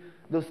receive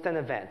those 10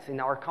 events.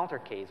 In our counter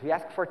case, we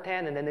ask for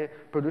 10, and then the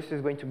producer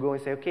is going to go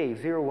and say, okay,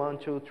 0, 1,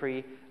 2,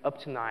 3,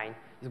 up to 9,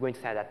 is going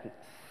to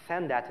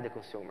send that to the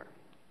consumer.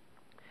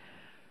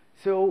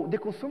 So the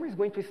consumer is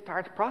going to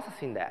start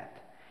processing that.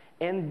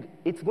 And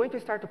it's going to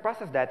start to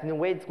process that in a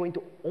way it's going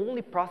to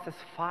only process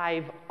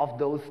 5 of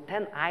those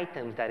 10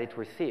 items that it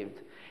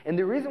received. And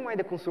the reason why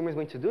the consumer is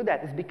going to do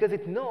that is because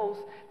it knows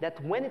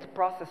that when it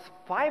processes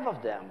 5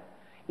 of them,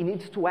 it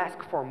needs to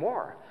ask for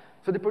more.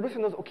 So the producer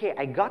knows, okay,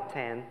 I got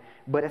 10,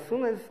 but as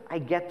soon as I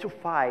get to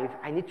 5,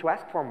 I need to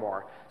ask for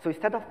more. So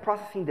instead of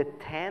processing the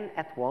 10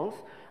 at once,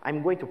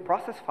 I'm going to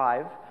process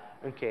 5,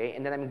 okay,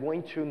 and then I'm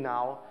going to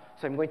now,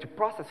 so I'm going to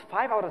process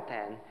 5 out of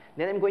 10,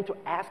 then I'm going to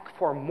ask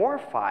for more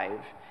 5,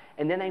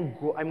 and then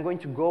I'm going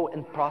to go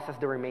and process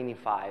the remaining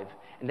 5,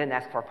 and then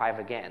ask for 5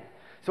 again.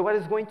 So what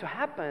is going to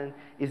happen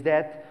is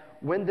that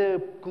when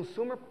the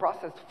consumer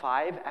processed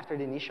 5 after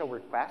the initial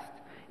request,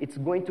 it's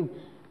going to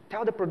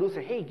tell the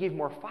producer, hey, give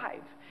more 5.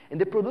 And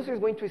the producer is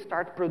going to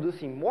start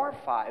producing more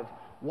 5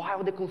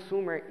 while the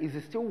consumer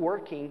is still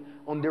working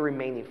on the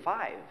remaining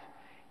 5.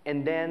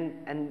 And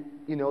then,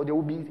 you know, they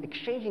will be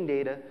exchanging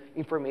data,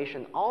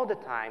 information all the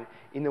time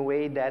in a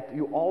way that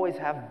you always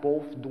have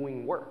both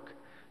doing work.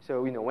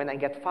 So, you know, when I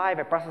get 5,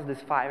 I process this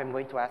 5, I'm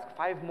going to ask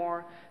 5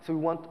 more. So we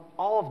want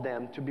all of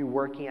them to be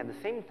working at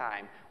the same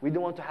time. We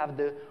don't want to have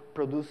the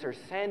producer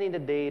sending the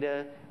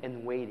data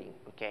and waiting,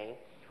 okay?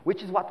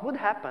 Which is what would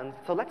happen.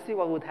 So let's see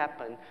what would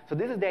happen. So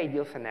this is the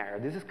ideal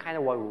scenario. This is kind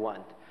of what we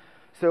want.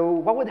 So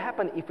what would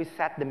happen if we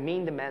set the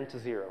mean demand to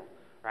 0?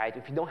 Right?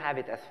 If you don't have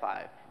it as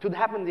 5. It would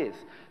happen this.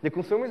 The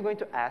consumer is going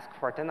to ask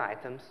for 10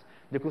 items.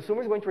 The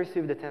consumer is going to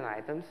receive the 10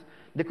 items.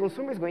 The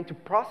consumer is going to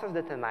process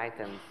the 10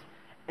 items.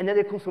 And then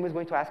the consumer is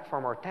going to ask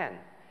for more 10.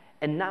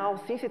 And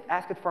now, since it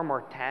asked for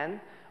more 10,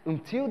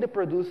 until the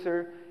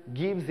producer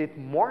gives it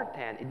more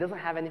 10, it doesn't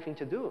have anything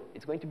to do.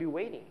 It's going to be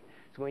waiting.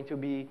 It's going to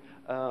be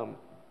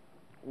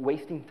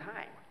wasting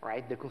time,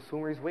 right? The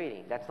consumer is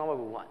waiting. That's not what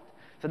we want.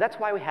 So that's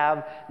why we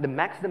have the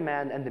max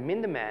demand and the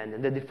min demand.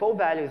 And the default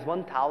value is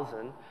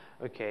 1,000.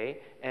 Okay,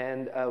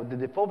 and the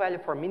default value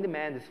for min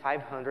demand is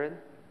 500,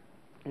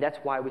 and that's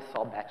why we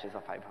saw batches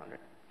of 500.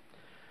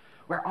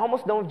 We're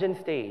almost done with Gen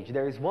Stage.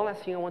 There is one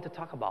last thing I want to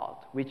talk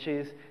about, which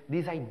is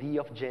this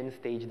idea of Gen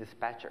Stage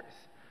dispatchers.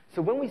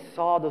 So when we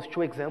saw those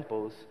two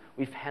examples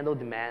with handle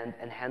demand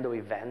and handle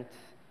events,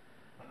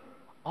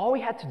 all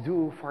we had to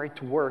do for it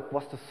to work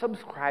was to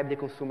subscribe the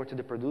consumer to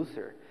the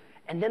producer.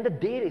 And then the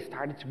data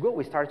started to go.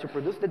 We started to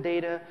produce the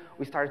data.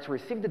 We started to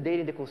receive the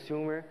data in the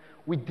consumer.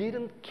 We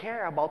didn't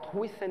care about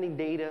who is sending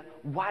data,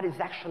 what is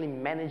actually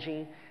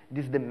managing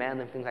this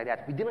demand and things like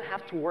that. We didn't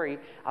have to worry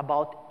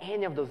about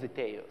any of those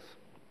details.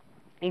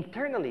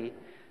 Internally,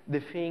 the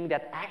thing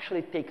that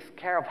actually takes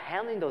care of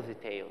handling those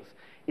details,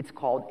 it's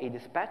called a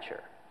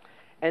dispatcher.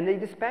 And the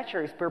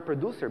dispatcher is per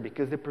producer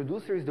because the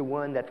producer is the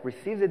one that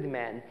receives the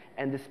demand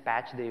and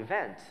dispatches the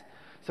events.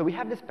 So we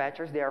have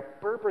dispatchers, they are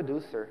per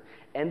producer,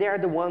 and they are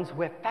the ones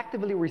who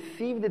effectively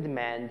receive the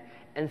demand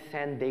and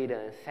send data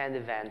and send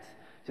events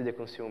to the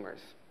consumers.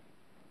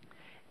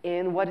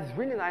 And what is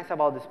really nice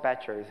about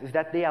dispatchers is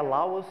that they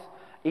allow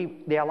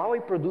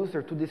a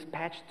producer to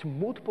dispatch to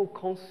multiple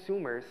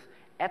consumers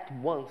at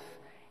once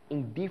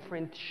in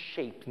different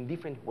shapes, in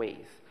different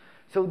ways.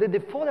 So the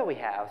default that we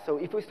have, so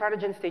if we start a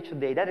Gen Stage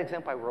today, that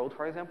example I wrote,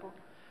 for example,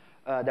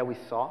 that we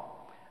saw,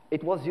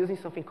 it was using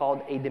something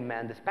called a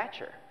demand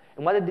dispatcher.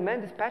 And what a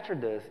demand dispatcher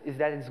does is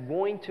that it's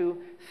going to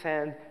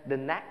send the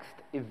next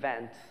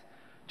events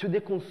to the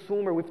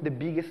consumer with the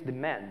biggest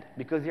demand,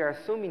 because they are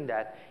assuming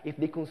that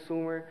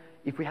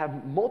if we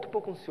have multiple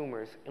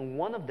consumers and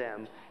one of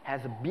them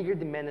has a bigger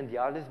demand than the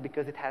others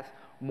because it has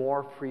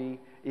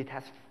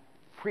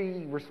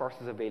free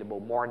resources available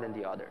more than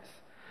the others.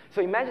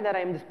 So imagine that I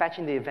am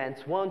dispatching the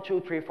events 1,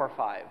 2, 3, 4,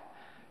 5.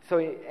 So,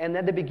 and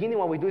at the beginning,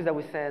 what we do is that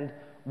we send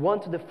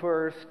 1 to the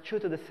first, 2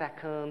 to the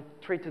second,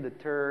 3 to the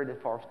third, and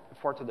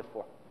 4 to the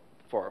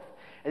fourth.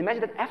 And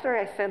imagine that after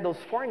I send those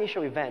 4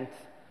 initial events,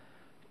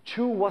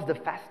 2 was the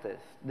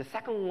fastest. The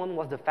second one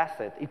was the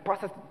fastest. It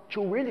processed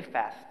 2 really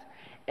fast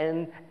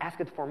and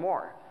asked for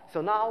more.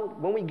 So now,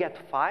 when we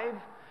get 5,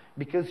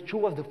 because 2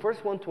 was the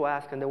first one to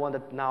ask and the one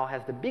that now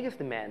has the biggest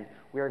demand,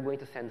 we are going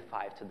to send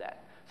 5 to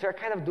that. So you're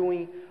kind of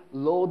doing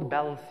load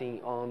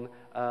balancing on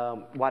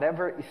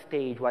whatever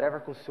stage, whatever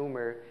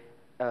consumer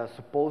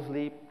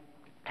supposedly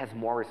has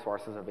more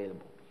resources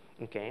available.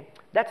 Okay?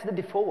 That's the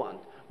default one.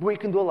 But we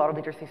can do a lot of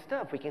interesting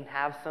stuff. We can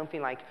have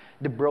something like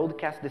the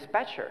broadcast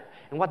dispatcher.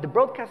 And what the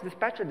broadcast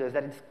dispatcher does,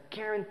 that it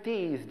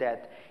guarantees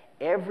that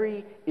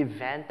every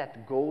event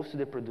that goes to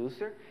the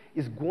producer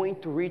is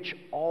going to reach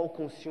all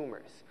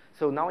consumers.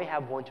 So now we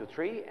have 1, 2,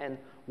 3, and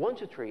 1,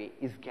 2, 3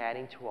 is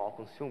getting to all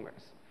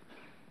consumers.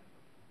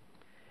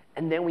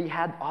 And then we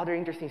had other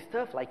interesting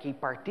stuff like a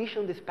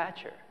partition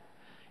dispatcher.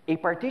 A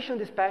partition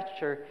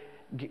dispatcher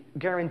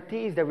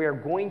guarantees that we are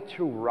going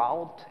to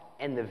route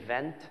an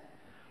event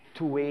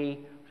to a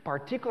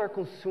particular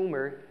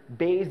consumer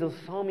based on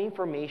some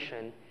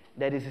information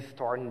that is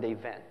stored in the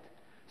event.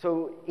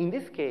 So in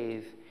this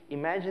case,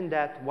 imagine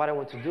that what I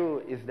want to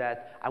do is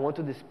that I want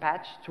to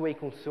dispatch to a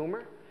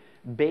consumer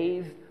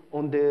based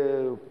on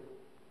the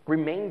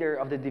remainder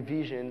of the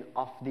division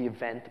of the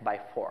event by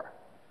 4.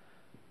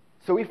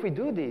 So if we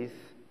do this,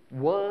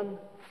 1,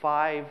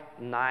 5,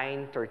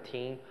 9,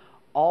 13,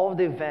 all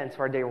the events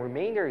where the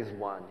remainder is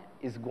 1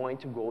 is going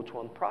to go to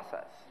one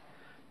process.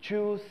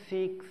 2,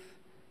 6,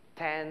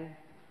 10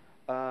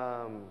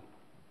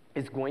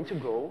 is going to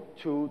go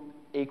to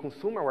a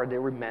consumer where the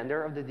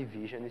remainder of the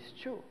division is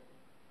 2,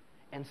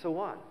 and so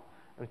on.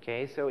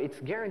 Okay, so it's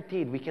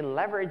guaranteed. We can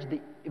leverage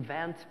the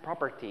events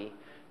property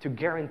to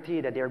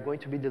guarantee that they are going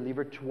to be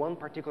delivered to one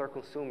particular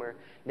consumer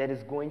that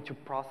is going to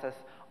process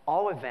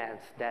all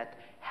events that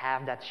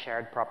have that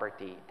shared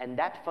property. And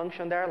that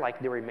function there, like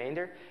the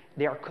remainder,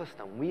 they are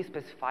custom. We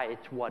specify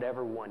it to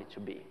whatever we want it to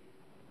be.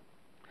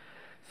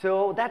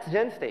 So that's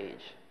Gen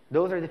Stage.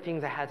 Those are the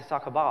things I had to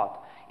talk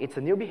about. It's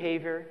a new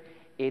behavior.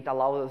 It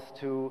allows us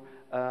to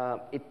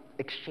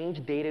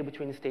exchange data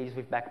between stages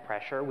with back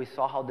pressure. We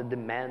saw how the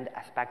demand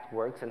aspect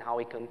works and how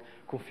we can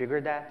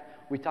configure that.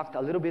 We talked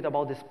a little bit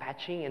about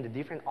dispatching and the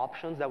different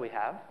options that we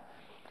have.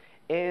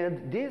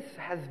 And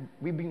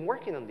we've been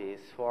working on this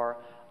for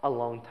a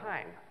long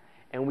time.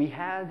 And we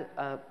had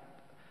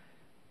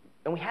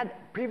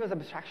previous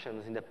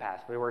abstractions in the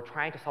past. We were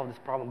trying to solve this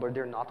problem, but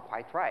they're not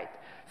quite right.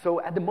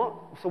 So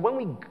when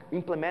we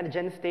implemented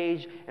Gen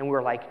Stage, and we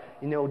were like,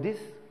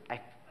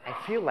 I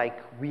feel like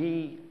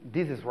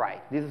this is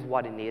right. This is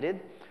what it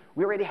needed.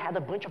 We already had a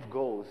bunch of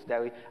goals,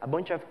 a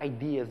bunch of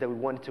ideas that we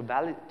wanted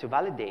to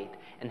validate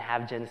and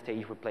have Gen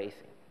Stage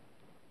replacing.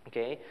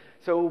 Okay?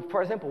 So,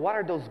 for example, what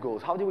are those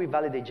goals? How do we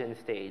validate Gen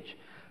Stage?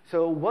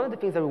 So one of the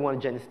things that we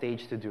want Gen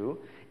Stage to do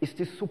is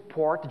to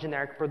support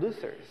generic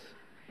producers.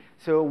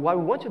 So what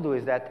we want to do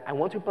is that I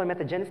want to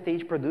implement a Gen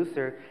Stage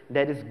producer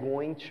that is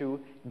going to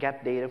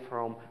get data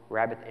from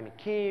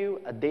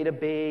RabbitMQ, a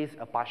database,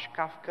 Apache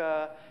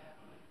Kafka,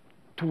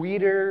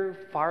 Twitter,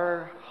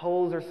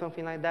 Firehose, or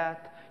something like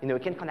that.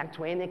 It can connect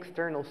to any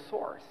external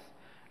source,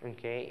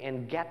 okay,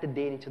 and get the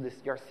data into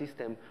your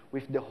system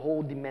with the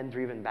whole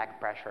demand-driven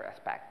back pressure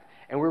aspect.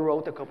 And we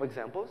wrote a couple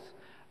examples.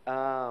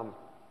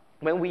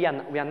 when we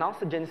announced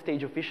the Gen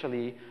stage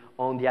officially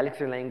on the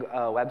ElixirLang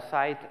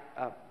website,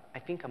 I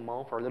think a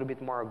month or a little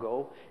bit more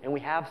ago, and we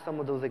have some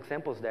of those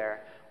examples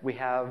there. We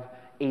have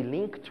a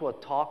link to a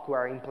talk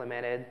where I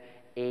implemented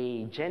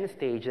a Gen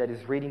stage that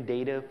is reading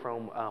data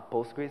from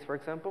Postgres, for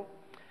example.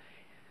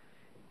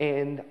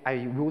 And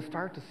I will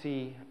start to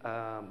see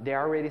there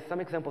are already some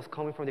examples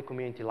coming from the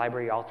community,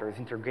 library authors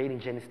integrating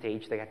Gen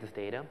stage to get this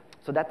data.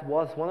 So that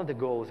was one of the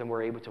goals, and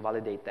we're able to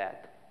validate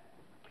that.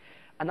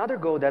 Another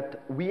goal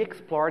that we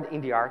explored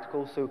in the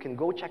article, so you can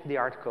go check the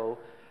article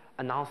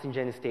announcing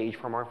Gen stage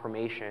for more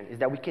information, is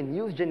that we can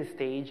use Gen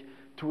stage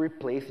to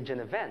replace Gen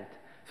event.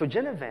 So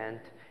Gen event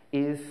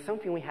is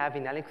something we have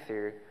in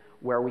Elixir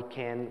where we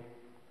can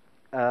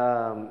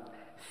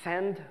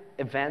send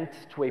events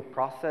to a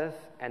process,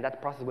 and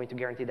that process is going to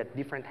guarantee that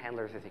different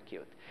handlers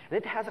execute. And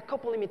it has a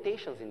couple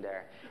limitations in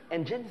there.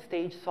 And Gen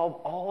stage solves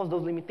all of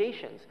those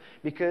limitations,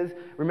 because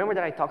remember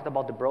that I talked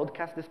about the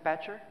broadcast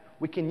dispatcher?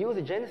 We can use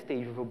a Gen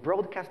stage with a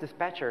broadcast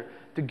dispatcher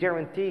to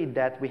guarantee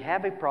that we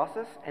have a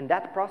process, and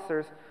that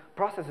process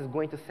is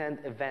going to send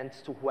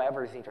events to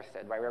whoever is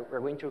interested, right? We're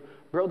going to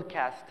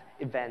broadcast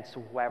events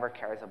to whoever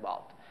cares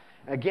about.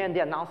 Again,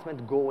 the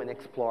announcement go and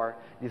explore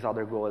this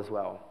other goal as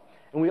well.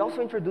 And we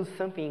also introduced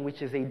something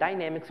which is a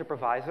dynamic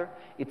supervisor.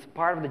 It's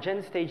part of the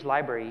Gen stage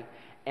library,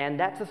 and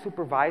that's a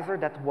supervisor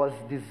that was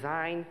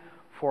designed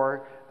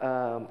for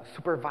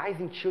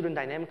supervising children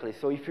dynamically.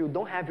 So if you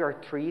don't have your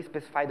tree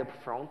specified up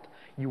front,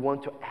 you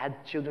want to add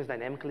children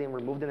dynamically and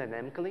remove them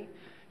dynamically,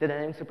 the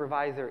dynamic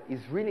supervisor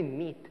is really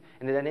neat.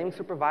 And the dynamic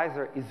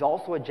supervisor is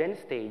also a Gen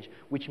stage,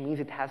 which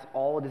means it has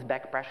all these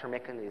back pressure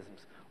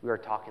mechanisms we are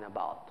talking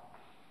about.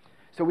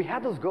 So we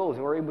had those goals,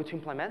 and we were able to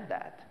implement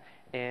that.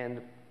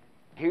 And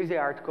here's the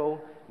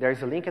article.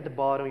 There's a link at the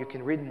bottom. You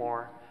can read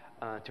more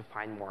to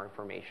find more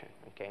information,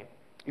 okay?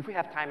 If we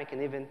have time, I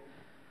can even...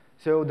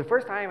 So the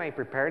first time I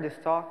prepared this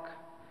talk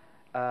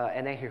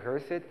and I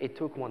rehearsed it, it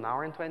took 1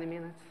 hour and 20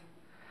 minutes.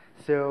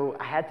 So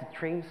I had to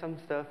trim some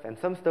stuff, and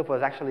some stuff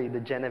was actually the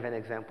Gen event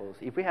examples.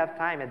 If we have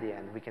time at the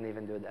end, we can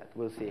even do that.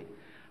 We'll see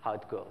how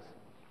it goes.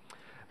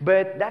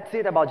 But that's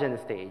it about Gen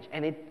stage,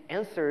 and it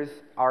answers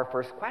our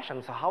first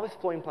question. So how is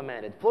Flow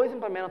implemented? Flow is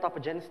implemented on top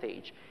of Gen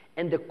stage,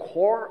 and the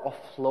core of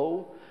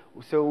Flow,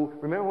 so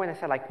remember when I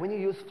said, like, when you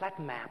use flat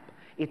map,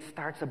 it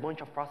starts a bunch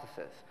of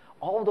processes.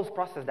 All of those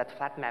processes that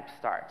flat map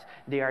starts,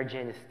 they are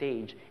Gen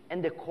stage,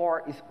 and the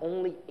core is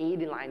only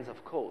 80 lines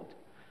of code.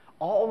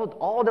 All the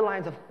other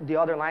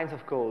lines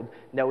of code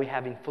that we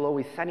have in Flow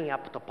is setting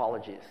up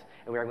topologies,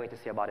 and we are going to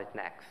see about it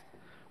next,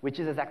 which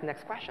is the exact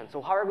next question.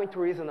 So how are we going to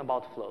reason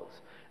about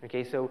flows?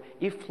 Okay, so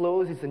if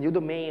flows is a new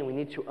domain, we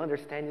need to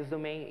understand this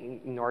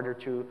domain in order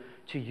to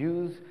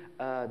use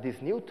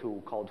this new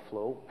tool called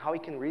Flow, how we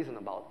can reason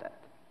about that.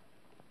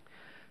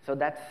 So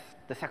that's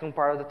the second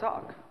part of the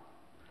talk.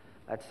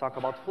 Let's talk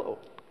about Flow.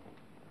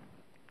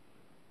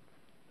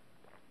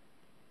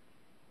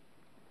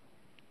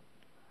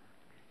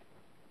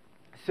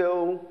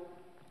 So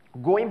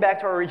going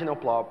back to our original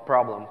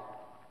problem,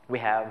 we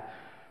have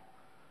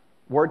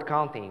word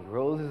counting.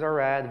 Roses are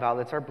red,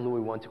 violets are blue.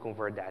 We want to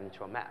convert that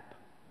into a map.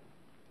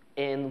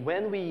 And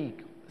when we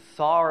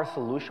saw our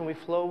solution with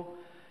Flow,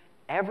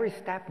 every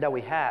step that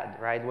we had,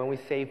 right, when we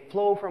say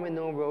flow from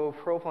enumerable,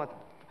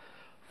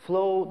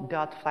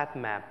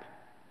 flow.flatmap,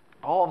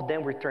 all of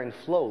them return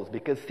flows,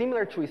 because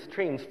similar to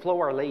streams, flow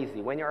are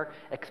lazy. When you're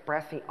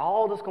expressing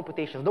all those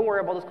computations, don't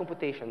worry about those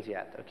computations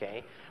yet,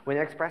 okay? When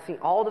you're expressing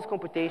all those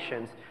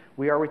computations,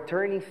 we are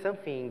returning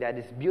something that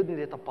is building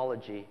the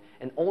topology,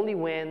 and only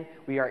when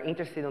we are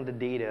interested in the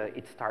data,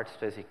 it starts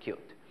to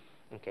execute,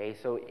 okay?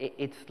 So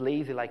it's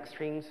lazy like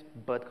streams,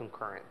 but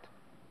concurrent.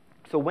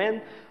 So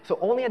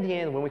only at the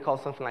end, when we call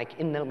something like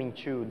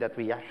enum2, that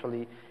we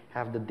actually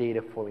have the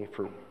data flowing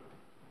through.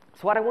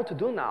 So what I want to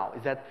do now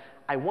is that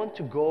I want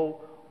to go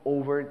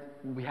over,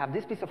 we have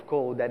this piece of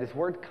code that is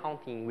word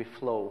counting with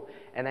Flow,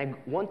 and I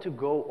want to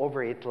go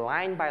over it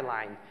line by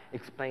line,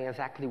 explain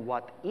exactly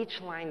what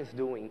each line is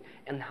doing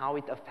and how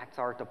it affects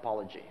our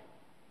topology.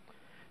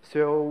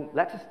 So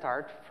let's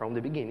start from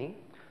the beginning.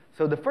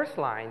 So the first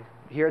line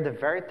here at the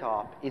very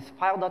top is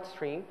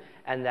file.stream,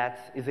 and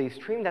that is a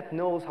stream that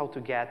knows how to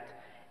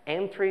get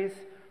entries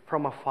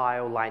from a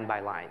file line by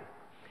line.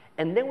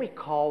 And then we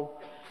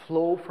call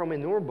flow from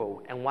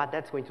enumerable, and what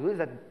that's going to do is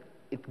that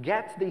it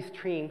gets the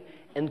stream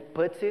and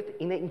puts it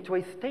into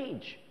a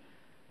stage.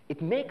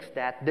 It makes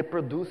that the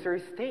producer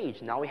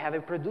stage. Now we have a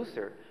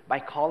producer by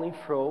calling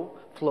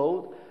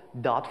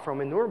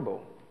flow.fromEnumerable.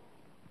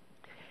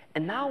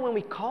 And now when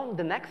we call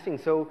the next thing,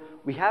 now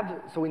we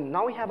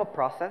have a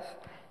process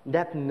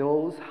that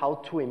knows how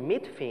to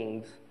emit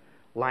things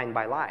line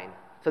by line.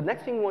 So the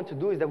next thing we want to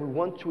do is that we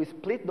want to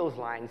split those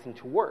lines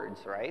into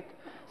words, right?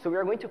 So we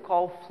are going to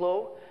call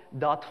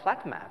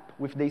flow.flatmap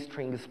with the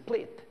string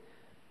split.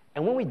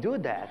 And when we do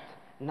that,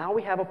 now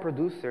we have a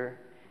producer,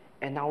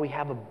 and now we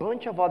have a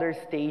bunch of other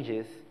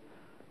stages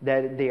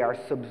that they are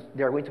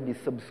going to be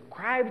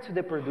subscribed to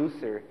the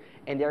producer,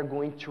 and they are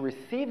going to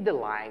receive the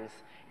lines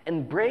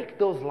and break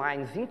those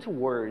lines into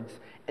words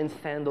and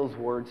send those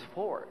words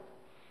forward,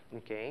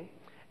 okay?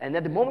 And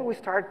at the moment we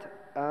start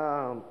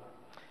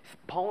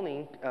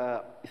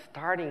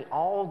starting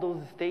all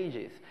those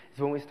stages is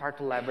when we start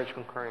to leverage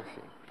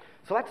concurrency.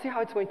 So let's see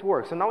how it's going to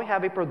work. So now we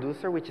have a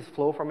producer, which is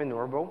flow from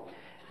enumerable.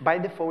 By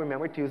default,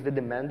 remember to use the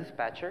demand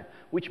dispatcher,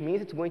 which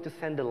means it's going to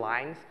send the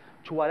lines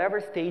to whatever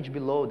stage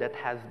below that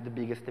has the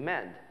biggest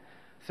demand.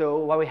 So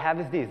what we have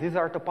is this. This is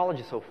our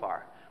topology so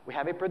far. We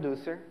have a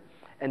producer,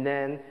 and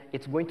then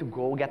it's going to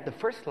go get the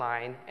first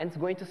line, and it's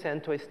going to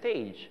send to a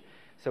stage.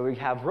 So we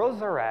have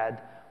roses are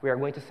red. We are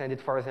going to send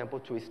it, for example,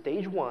 to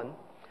stage 1,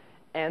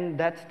 and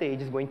that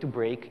stage is going to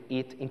break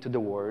it into the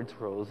words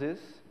roses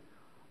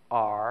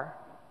are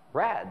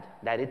red,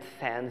 that it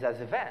sends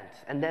as events.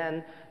 And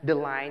then the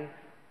line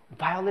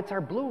violets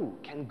are blue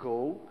can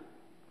go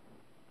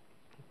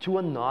to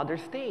another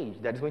stage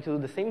that is going to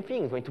do the same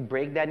thing. It's going to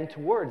break that into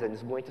words, and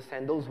it's going to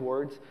send those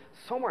words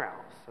somewhere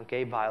else.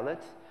 Okay,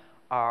 violets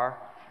are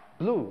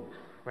blue,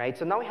 right?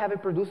 So now we have a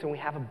producer, and we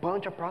have a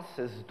bunch of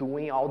processes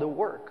doing all the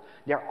work.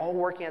 They're all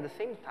working at the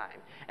same time.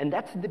 And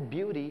that's the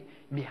beauty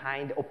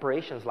behind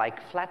operations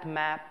like flat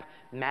map,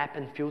 map,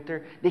 and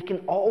filter. They can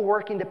all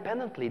work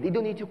independently. They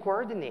don't need to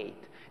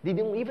coordinate. They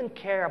don't even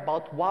care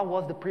about what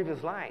was the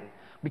previous line,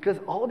 because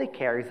all they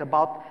care is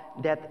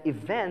about that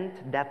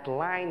event, that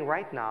line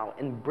right now,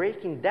 and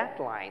breaking that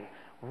line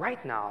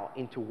right now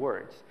into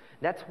words.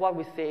 That's what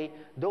we say,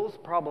 those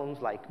problems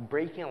like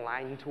breaking a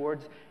line into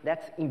words,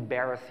 that's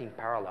embarrassing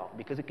parallel,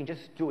 because we can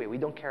just do it. We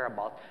don't care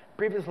about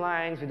previous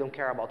lines. We don't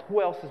care about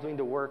who else is doing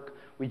the work.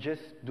 We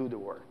just do the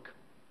work.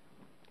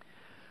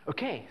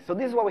 Okay, so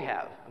this is what we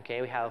have.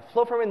 Okay, we have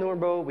flow from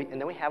enumerable,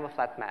 and then we have a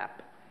flat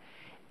map.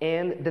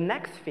 And the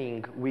next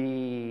thing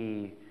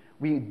we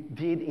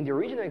did in the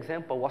original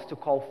example was to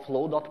call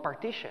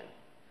flow.partition.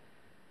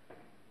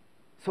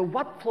 So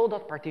what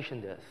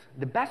flow.partition does?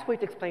 The best way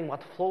to explain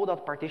what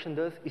flow.partition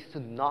does is to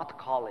not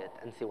call it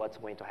and see what's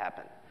going to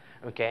happen.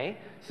 Okay?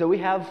 So we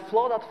have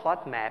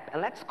flow.flatMap,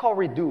 and let's call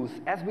reduce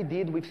as we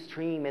did with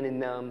stream and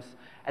enums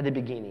at the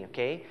beginning.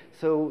 Okay?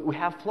 So we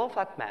have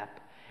flow.flatMap,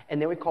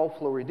 and then we call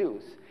flow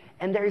reduce.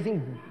 And there is a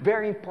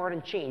very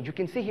important change. You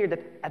can see here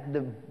that at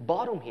the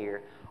bottom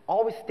here,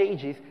 all the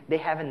stages, they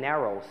have an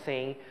arrow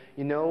saying,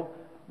 you know,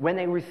 when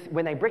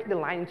I break the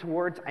line into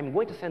words, I'm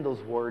going to send those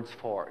words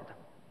forward.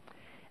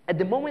 At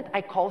the moment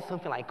I call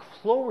something like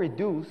flow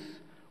reduce,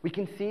 we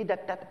can see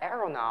that that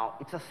arrow now,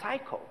 it's a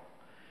cycle.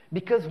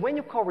 Because when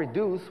you call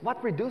reduce,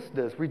 what reduce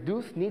does?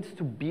 Reduce needs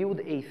to build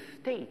a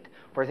state.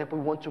 For example,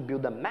 we want to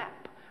build a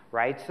map,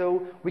 right?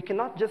 So we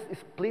cannot just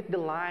split the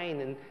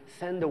line and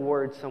send the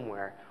word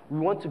somewhere. We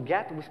want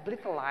to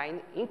split the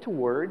line into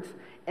words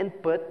and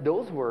put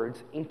those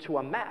words into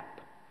a map.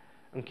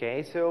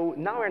 Okay, so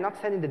now we're not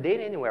sending the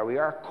data anywhere. We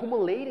are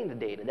accumulating the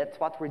data. That's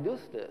what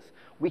reduce does.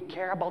 We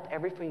care about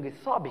everything we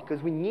saw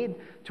because we need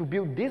to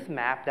build this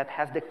map that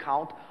has the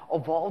count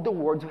of all the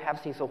words we have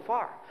seen so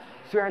far.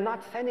 So we are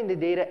not sending the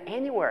data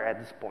anywhere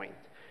at this point.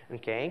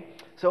 Okay,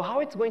 so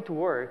how it's going to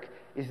work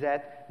is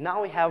that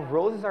now we have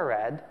roses are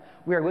red.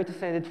 We are going to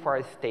send it for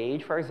a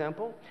stage, for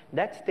example.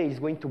 That stage is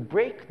going to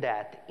break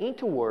that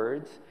into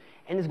words,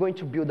 and it's going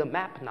to build a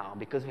map now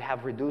because we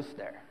have reduce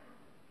there.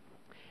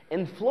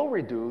 And flow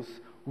reduce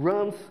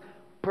runs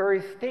per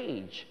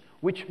stage,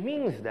 which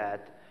means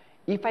that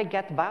if I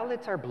get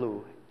violets are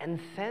blue and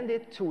send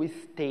it to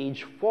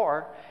stage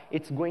 4,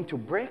 it's going to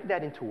break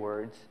that into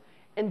words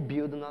and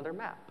build another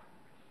map.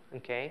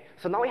 Okay?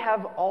 So now we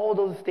have all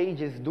those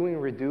stages doing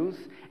reduce,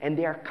 and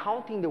they are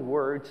counting the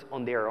words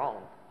on their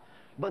own.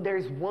 But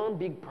there's one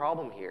big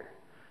problem here.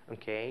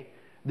 Okay?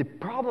 The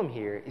problem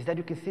here is that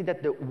you can see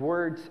that the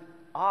words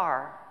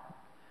are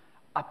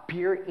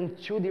appear in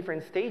 2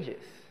 different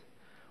stages.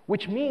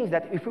 Which means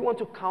that if we want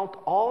to count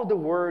all the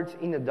words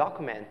in a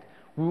document,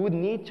 we would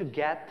need to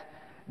get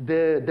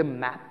the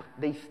map,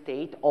 the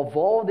state of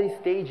all the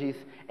stages,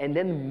 and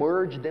then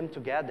merge them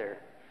together.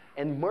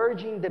 And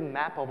merging the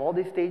map of all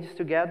the stages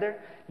together,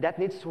 that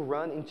needs to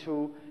run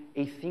into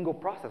a single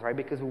process, right?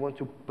 Because we want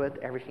to put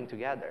everything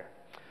together.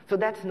 So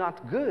that's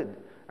not good,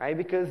 right?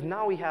 Because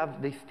now we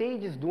have the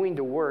stages doing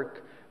the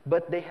work,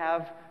 but they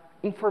have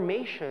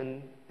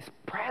information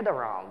spread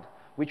around,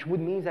 which would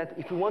mean that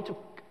if we want to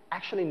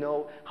actually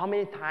know how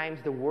many times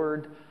the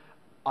word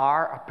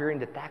are appear in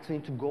the text, we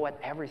need to go at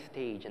every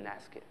stage and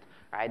ask it,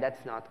 right?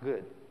 That's not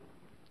good.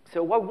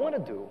 So what we want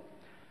to do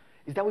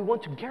is that we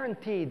want to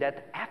guarantee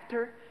that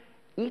after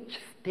each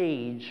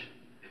stage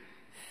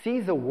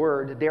sees a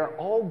word, they're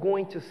all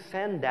going to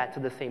send that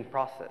to the same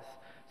process.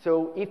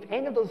 So if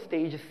any of those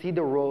stages see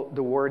the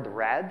word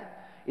red,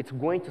 it's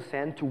going to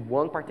send to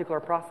one particular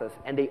process,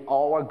 and they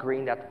all agree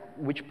in that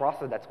which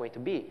process that's going to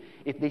be.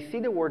 If they see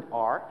the word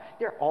R,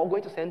 they're all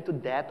going to send to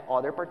that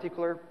other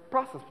particular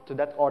process, to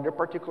that other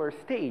particular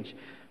stage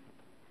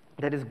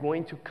that is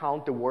going to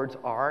count the words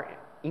R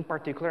in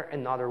particular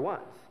and other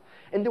ones.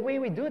 And the way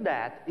we do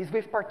that is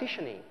with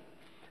partitioning.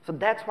 So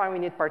that's why we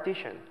need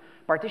partition.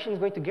 Partition is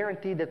going to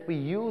guarantee that we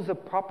use a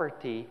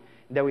property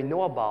that we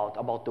know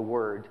about the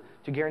word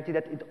to guarantee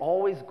that it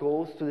always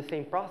goes to the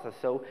same process.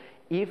 So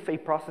if a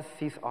process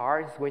sees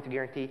R, it's going to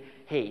guarantee,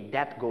 hey,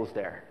 that goes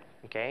there.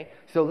 Okay,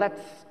 so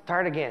let's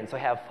start again. So I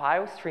have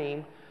file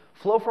stream,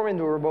 flow from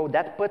endurable,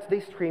 that puts the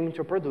stream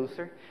into a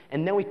producer,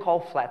 and then we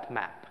call flat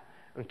map.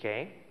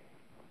 Okay,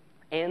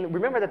 and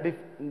remember that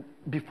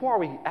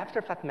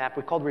after flat map,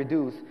 we called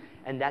reduce,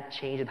 and that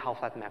changed how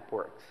flat map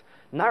works.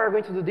 Now we're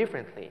going to do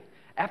differently.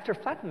 After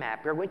flat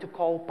map, we're going to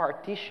call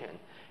partition.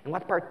 And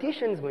what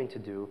partition is going to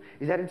do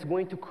is that it's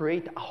going to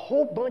create a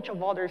whole bunch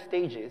of other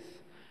stages,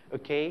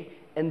 okay?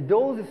 And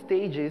those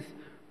stages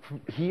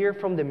here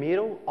from the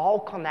middle all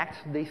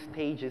connect to the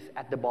stages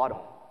at the bottom,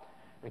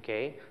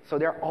 okay? So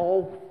they're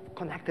all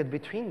connected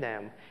between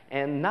them.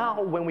 And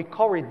now when we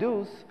call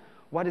reduce,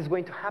 what is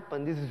going to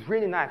happen, this is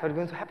really nice. What is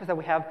going to happen is that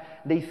we have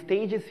the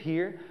stages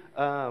here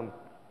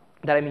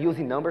that I'm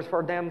using numbers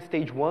for them,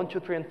 stage 1, 2,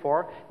 3, and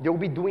 4. They'll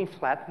be doing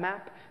flat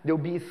map. They'll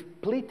be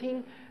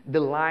splitting the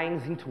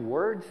lines into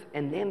words,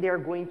 and then they're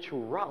going to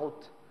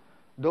route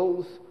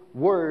those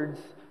words,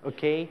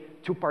 okay,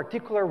 to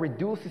particular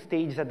reduce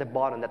stages at the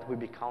bottom that we'll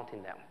be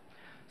counting them.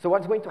 So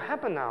what's going to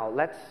happen now?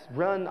 Let's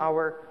run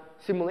our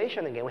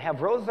simulation again. We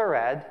have roses are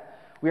red.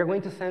 We are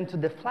going to send to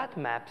the flat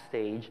map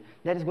stage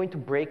that is going to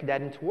break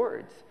that into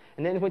words.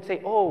 And then it's going to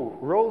say, oh,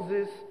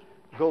 roses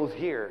goes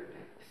here,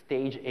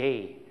 stage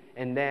A.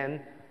 And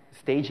then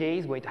stage A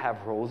is going to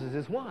have roses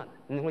as 1.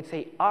 And then we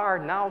say R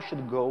now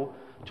should go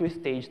to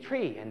stage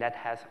 3, and that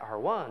has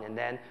R1. And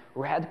then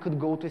red could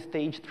go to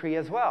stage 3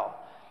 as well.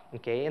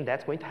 Okay, and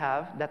that's going to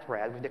have that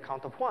red with the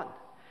count of 1.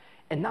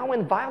 And now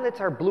when violets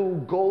are blue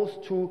goes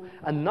to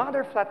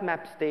another flat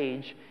map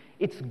stage,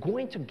 it's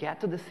going to get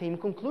to the same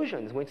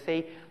conclusion. It's going to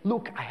say,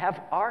 look, I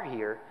have R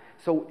here,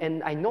 so,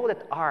 and I know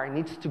that R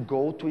needs to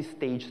go to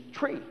stage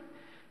 3.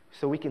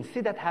 So we can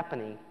see that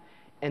happening.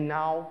 And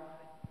now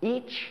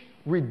each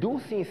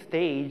reducing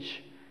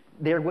stage,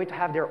 they're going to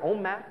have their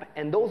own map,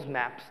 and those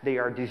maps, they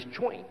are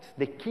disjoint.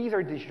 The keys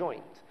are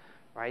disjoint,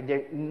 right?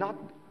 They're not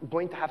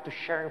going to have to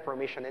share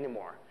information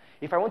anymore.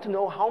 If I want to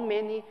know how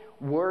many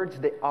words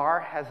the R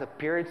has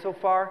appeared so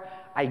far,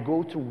 I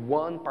go to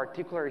one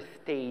particular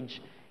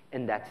stage,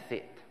 and that's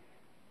it.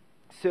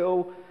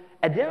 So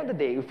at the end of the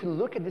day, if you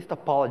look at this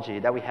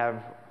topology that we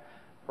have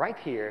right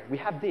here, we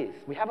have this.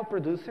 We have a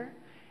producer,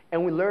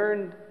 and we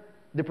learned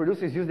the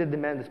producers use the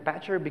demand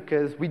dispatcher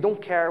because we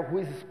don't care who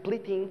is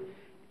splitting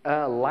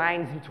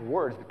lines into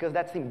words, because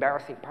that's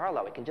embarrassing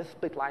parallel. We can just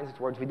split lines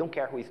into words. We don't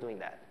care who is doing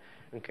that,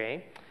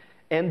 okay?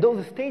 And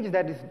those stages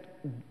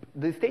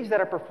the stages that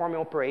are performing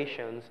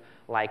operations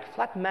like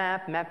flat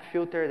map, map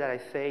filter that I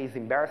say is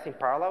embarrassing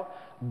parallel,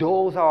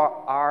 those are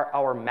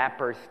our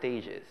mapper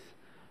stages,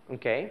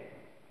 okay?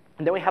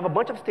 And then we have a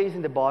bunch of stages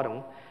in the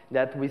bottom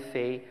that we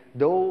say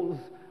those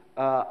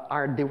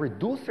are the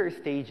reducer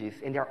stages,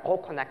 and they're all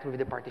connected with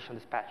the partition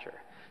dispatcher.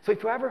 So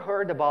if you ever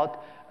heard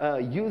about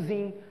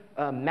using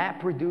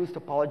map-reduced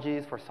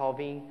topologies for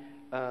solving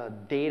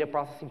data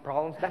processing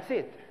problems, that's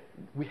it.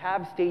 We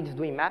have stages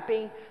doing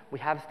mapping, we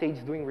have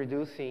stages doing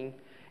reducing,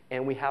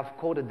 and we have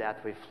coded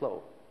that with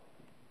flow.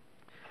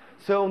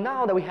 So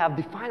now that we have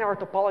defined our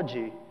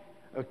topology,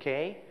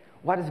 okay,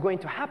 what is going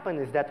to happen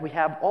is that we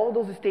have all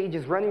those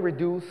stages running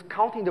reduce,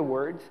 counting the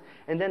words,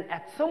 and then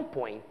at some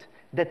point,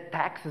 the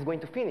text is going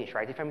to finish,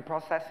 right? If I'm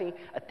processing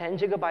a 10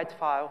 gigabytes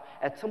file,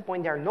 at some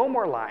point there are no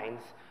more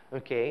lines,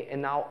 okay?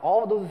 And now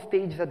all those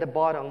stages at the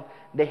bottom,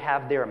 they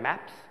have their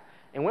maps.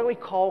 And when we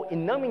call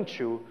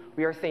enum_into,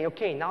 we are saying,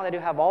 okay, now that you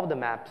have all the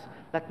maps,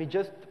 let me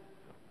just,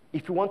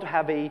 if you want to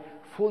have a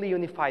fully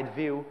unified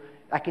view,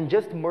 I can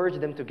just merge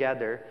them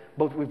together,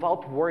 but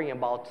without worrying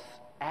about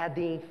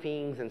adding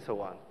things and so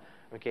on,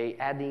 okay?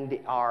 Adding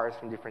the R's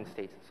from different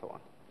states and so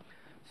on.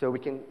 So we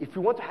can, if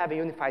you want to have a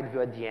unified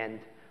view at the end,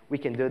 we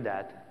can do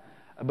that.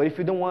 But if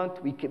you don't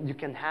want, you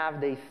can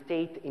have the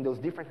state in those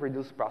different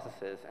reduce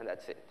processes, and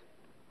that's it.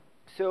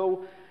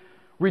 So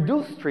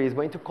reduce tree is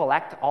going to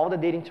collect all the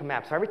data into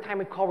maps. So every time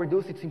we call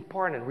reduce, it's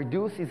important.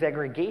 Reduce is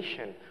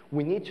aggregation.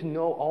 We need to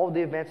know all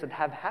the events that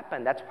have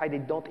happened. That's why they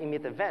don't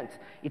emit events.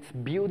 It's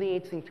building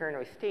its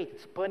internal state.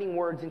 It's putting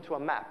words into a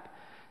map.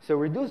 So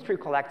reduce tree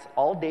collects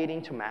all data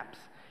into maps.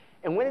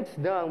 And when it's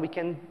done, we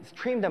can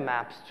stream the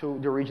maps to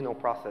the original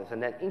process,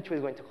 and then into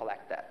is going to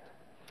collect that.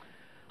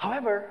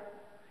 However,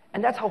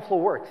 and that's how flow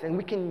works, and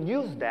we can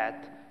use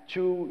that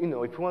to,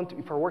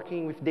 if we're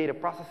working with data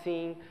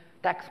processing,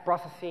 text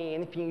processing,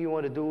 anything you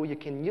want to do, you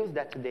can use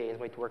that today, and it's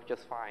going to work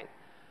just fine,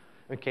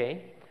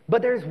 okay?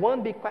 But there's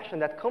one big question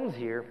that comes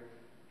here.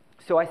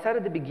 So I said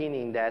at the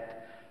beginning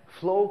that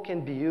flow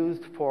can be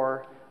used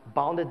for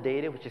bounded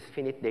data, which is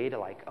finite data,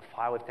 like a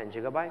file with 10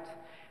 gigabytes,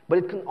 but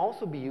it can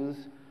also be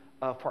used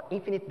for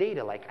infinite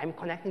data, like I'm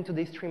connecting to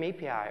the Stream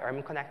API, or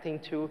I'm connecting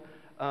to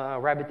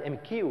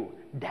RabbitMQ.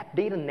 That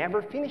data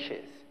never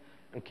finishes,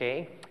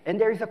 okay? And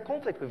there is a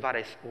conflict with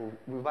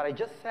what I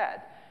just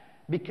said,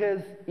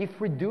 because if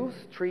reduce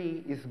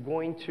tree is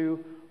going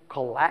to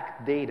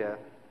collect data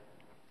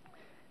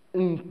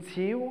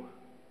until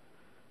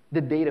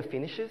the data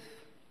finishes,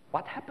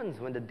 what happens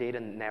when the data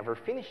never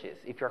finishes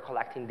if you're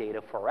collecting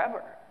data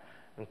forever,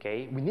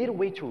 okay? We need a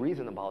way to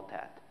reason about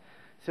that.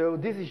 So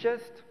this is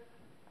just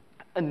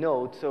a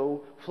note.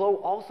 So Flow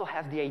also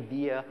has the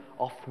idea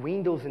of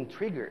windows and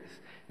triggers.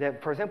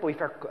 That, for example, if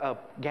you're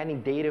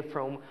getting data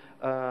from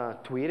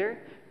Twitter,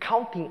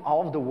 counting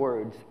all of the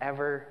words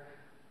ever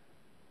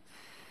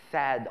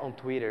said on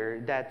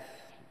Twitter, that's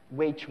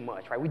way too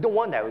much, right? We don't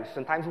want that.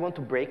 Sometimes we want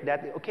to break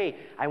that. Okay,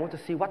 I want to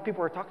see what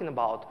people are talking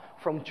about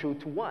from 2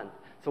 to 1.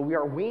 So we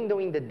are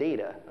windowing the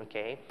data,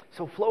 okay?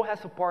 So Flow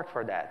has support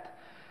for that.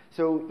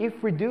 So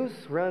if reduce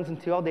runs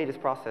until all data is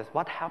processed,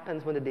 what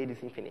happens when the data is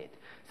infinite?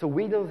 So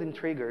windows and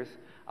triggers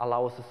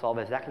allow us to solve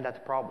exactly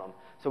that problem.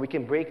 So we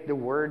can break the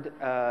word,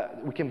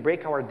 we can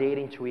break our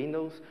data into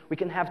windows. We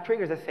can have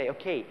triggers that say,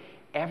 okay,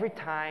 every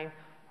time,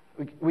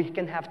 we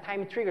can have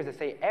time triggers that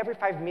say every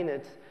 5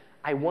 minutes,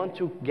 I want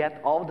to get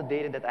all the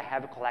data that I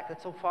have collected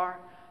so far,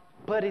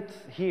 but it's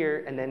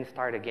here and then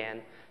start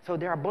again. So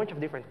there are a bunch of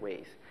different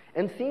ways.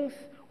 And since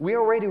we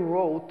already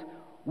wrote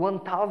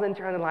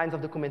 1,300 lines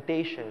of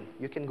documentation,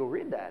 you can go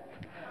read that.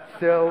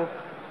 So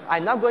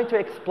I'm not going to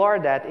explore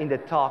that in the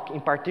talk, in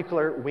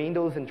particular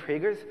windows and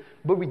triggers,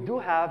 but we do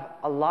have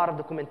a lot of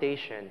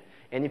documentation.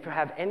 And if you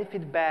have any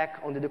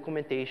feedback on the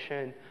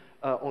documentation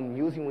on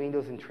using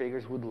windows and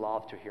triggers, we'd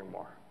love to hear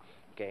more,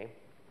 okay?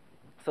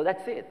 So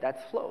that's it,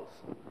 that's flows.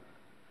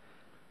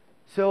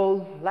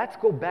 So let's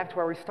go back to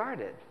where we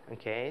started,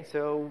 okay?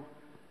 So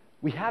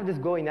we have this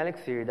goal in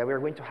Elixir that we're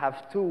going to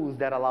have tools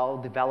that allow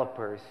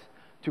developers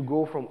to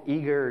go from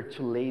eager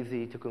to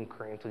lazy to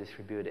concurrent to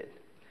distributed.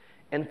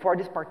 And for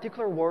this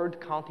particular word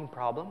counting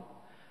problem,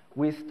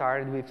 we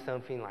started with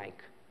something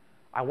like,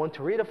 I want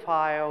to read a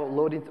file,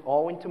 load it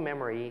all into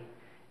memory,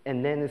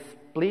 and then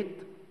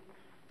split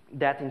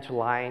that into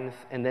lines,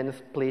 and then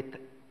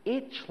split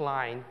each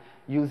line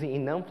using a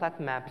non-flat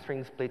map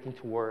string split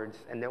into words,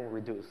 and then we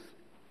reduce.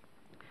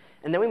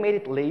 And then we made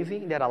it lazy,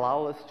 that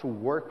allows us to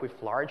work with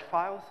large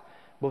files,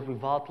 but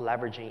without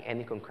leveraging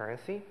any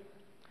concurrency.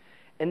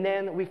 And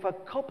then with a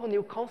couple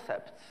new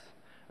concepts,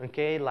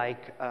 okay,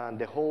 like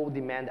the whole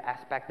demand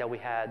aspect that we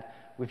had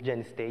with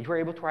GenStage, we're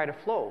able to write a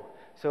flow.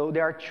 So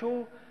there are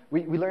two,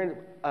 we learned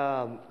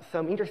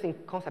some interesting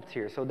concepts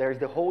here. So there's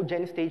the whole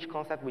GenStage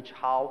concept, which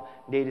how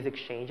data is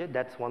exchanged,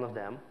 that's one of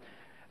them.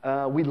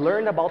 We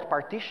learned about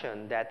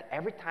partition, that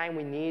every time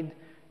we need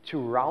to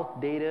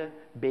route data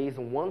based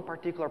on one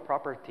particular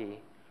property,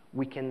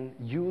 we can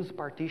use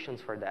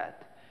partitions for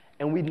that.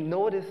 And we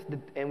noticed,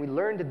 and we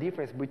learned the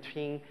difference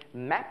between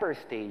mapper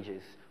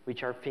stages,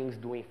 which are things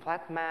doing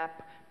flat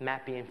map,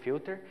 mapping, and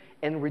filter,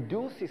 and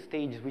reduce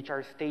stages, which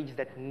are stages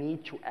that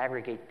need to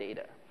aggregate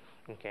data,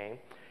 okay?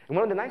 And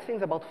one of the nice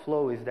things about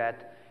flow is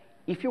that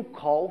if you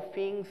call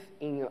things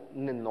in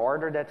an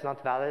order that's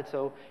not valid,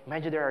 so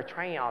imagine they are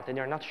trying out and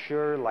they're not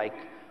sure like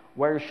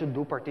where you should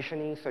do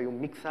partitioning, so you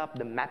mix up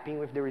the mapping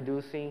with the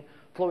reducing,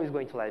 Flow is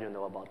going to let you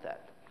know about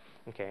that,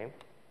 okay?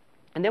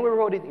 And then we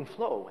wrote it in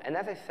Flow, and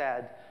as I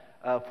said,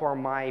 for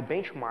my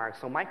benchmark,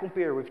 so my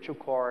computer with 2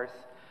 cores,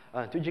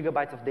 2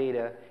 gigabytes of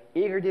data,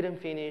 eager didn't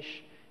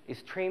finish,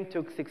 stream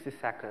took 60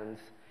 seconds,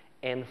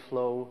 and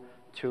Flow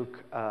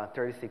took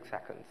 36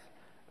 seconds,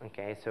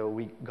 okay? So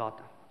we got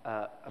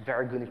a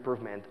very good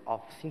improvement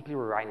of simply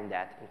rewriting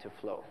that into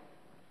Flow.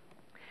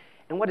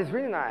 And what is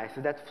really nice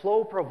is that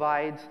Flow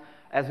provides,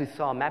 as we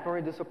saw, map and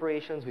reduce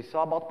operations, we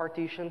saw about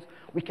partitions,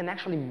 we can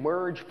actually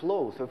merge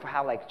flows. So if you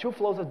have like 2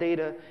 flows of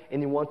data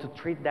and you want to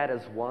treat that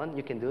as one,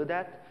 you can do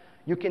that.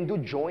 You can do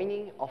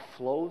joining of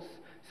flows.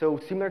 So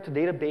similar to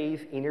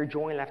database, inner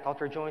join, left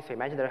outer join. So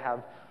imagine that I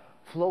have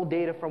flow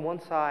data from one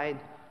side,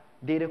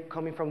 data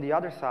coming from the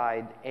other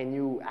side, and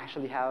you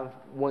actually have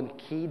one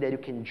key that you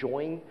can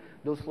join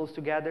those flows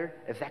together,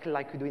 exactly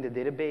like you do in the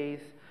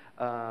database.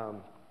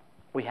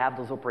 We have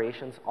those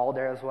operations all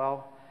there as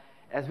well.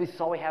 As we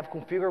saw, we have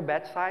configure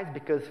batch size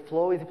because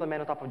Flow is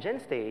implemented on top of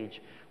GenStage,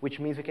 which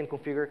means we can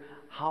configure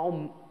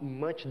how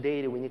much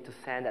data we need to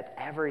send at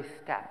every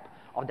step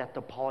of that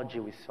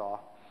topology we saw,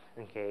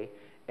 okay?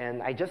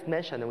 And I just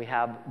mentioned that we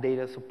have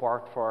data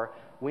support for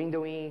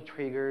windowing,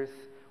 triggers,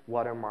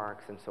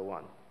 watermarks, and so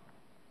on.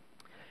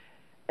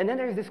 And then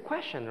there's this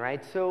question,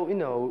 right? So, you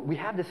know, we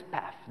have this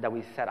path that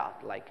we set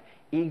out, like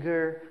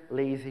eager,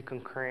 lazy,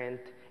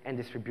 concurrent, and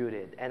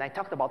distributed. And I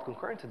talked about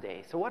concurrent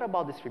today. So what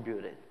about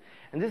distributed?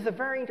 And this is a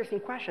very interesting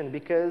question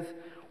because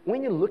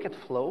when you look at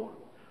Flow,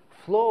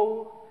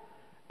 Flow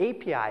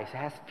APIs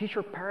has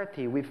feature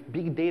parity with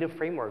big data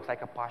frameworks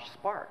like Apache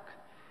Spark.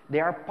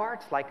 There are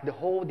parts like the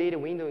whole data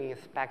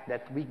windowing spec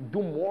that we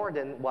do more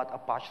than what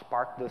Apache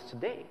Spark does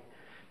today,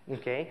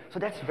 okay? So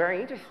that's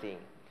very interesting,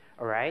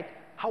 all right?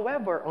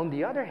 However, on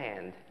the other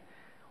hand,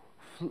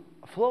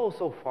 Flow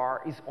so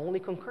far is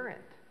only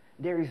concurrent.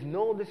 There is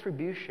no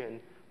distribution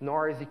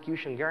nor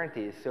execution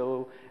guarantees.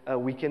 So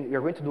we're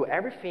going to do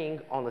everything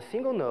on a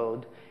single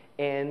node,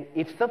 and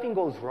if something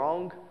goes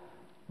wrong,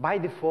 by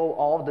default,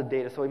 all of the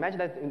data, so imagine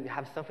that you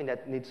have something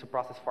that needs to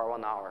process for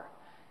 1 hour.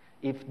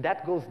 If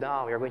that goes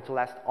down, you're going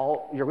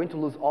to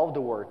lose all of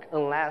the work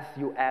unless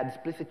you add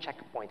explicit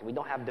checkpoint. We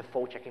don't have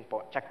default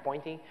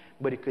checkpointing,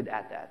 but you could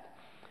add that,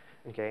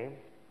 okay?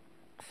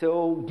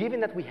 So given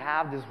that we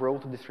have this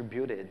road to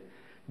distributed,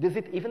 does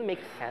it even make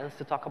sense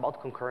to talk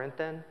about concurrent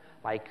then?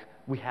 Like,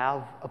 we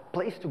have a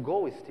place to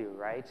go still,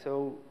 right?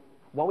 So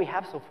what we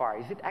have so far,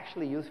 is it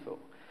actually useful?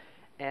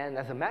 And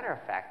as a matter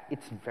of fact,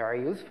 it's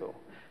very useful.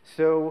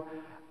 So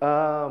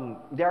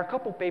there are a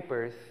couple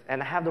papers,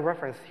 and I have the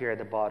reference here at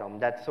the bottom,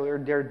 that so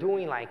they're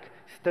doing like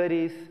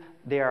studies,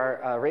 they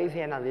are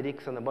raising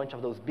analytics on a bunch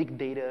of those big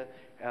data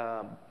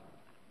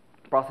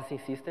processing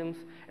systems.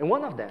 And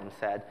one of them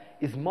said,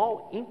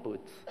 small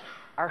inputs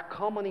are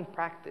common in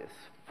practice.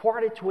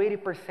 40 to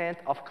 80%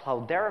 of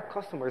Cloudera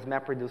customers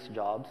map-reduce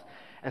jobs,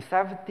 and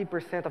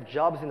 70% of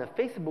jobs in a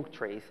Facebook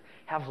trace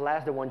have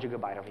less than 1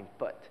 gigabyte of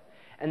input.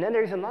 And then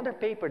there's another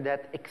paper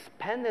that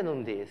expanded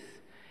on this,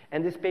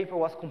 and this paper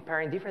was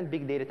comparing different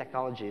big data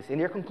technologies,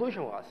 and their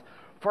conclusion was,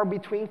 for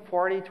between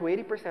 40 to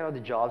 80% of the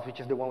jobs, which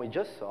is the one we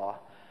just saw,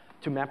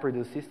 to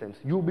map-reduce systems,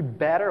 you'll be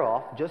better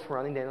off just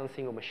running them on a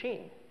single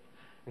machine.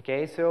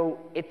 Okay, so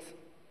it's,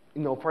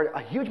 for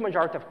a huge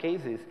majority of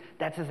cases,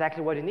 that's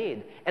exactly what you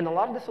need. And a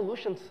lot of the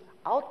solutions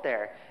out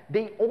there,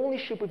 they only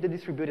ship with the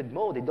distributed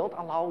mode. They don't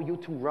allow you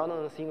to run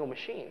on a single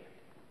machine,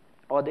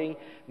 or they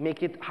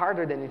make it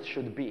harder than it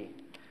should be,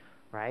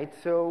 right?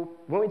 So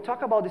when we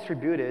talk about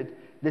distributed,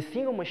 the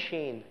single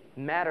machine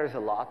matters a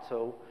lot,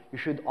 so you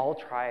should all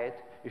try it.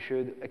 You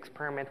should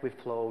experiment with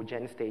Flow,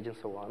 GenStage, and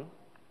so on.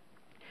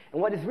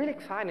 And what is really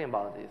exciting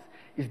about this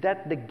is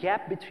that the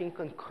gap between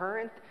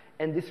concurrent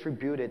and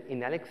distributed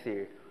in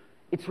Elixir,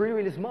 it's really,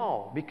 really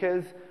small,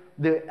 because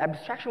the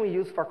abstraction we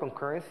use for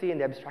concurrency and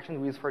the abstraction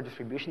we use for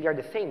distribution, they are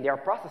the same. They are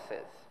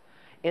processes.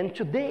 And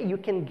today, you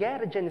can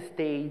get a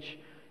GenStage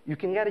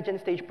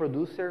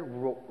producer,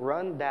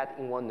 run that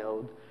in one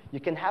node. You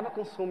can have a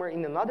consumer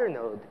in another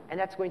node, and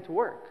that's going to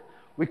work.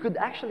 We could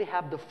actually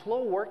have the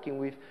flow working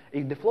with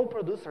the flow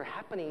producer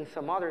happening in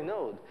some other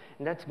node,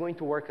 and that's going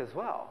to work as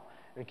well.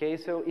 Okay,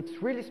 so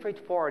it's really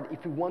straightforward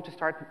if we want to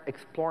start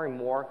exploring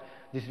more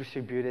this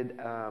distributed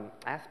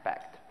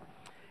aspect.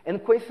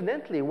 And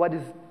coincidentally, what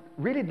is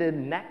really the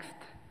next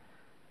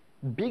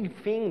big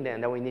thing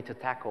then that we need to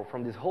tackle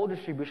from this whole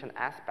distribution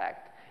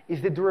aspect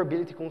is the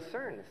durability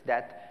concerns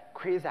that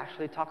Chris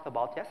actually talked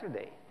about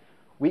yesterday.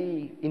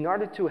 In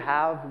order to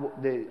have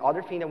the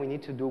other thing that we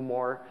need to do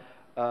more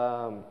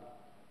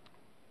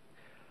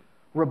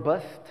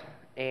robust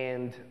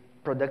and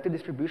productive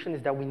distribution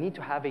is that we need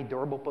to have a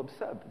durable pub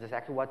sub. That's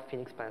exactly what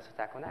Phoenix plans to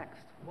tackle next.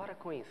 What a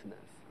coincidence.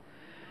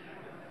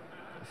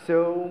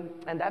 So,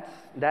 and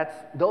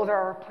those are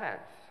our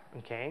plans,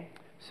 okay?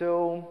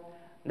 So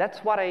that's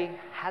what I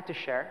had to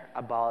share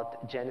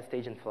about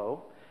GenStage and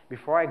Flow.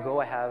 Before I go,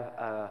 I have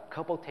a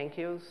couple thank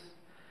yous.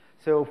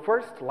 So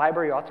first,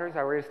 library authors. I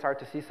already start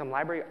to see some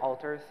library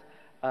authors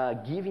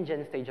giving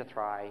GenStage a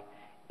try.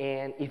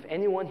 And if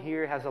anyone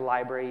here has a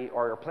library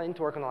or you're planning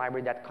to work on a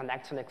library that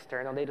connects an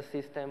external data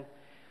system,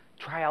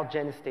 try out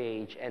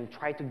GenStage and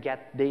try to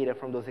get data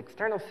from those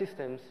external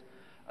systems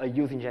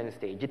using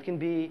GenStage. It can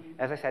be,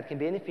 as I said, can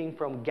be anything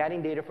from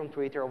getting data from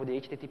Twitter over the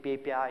HTTP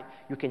API.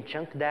 You can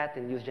chunk that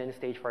and use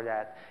GenStage for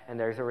that, and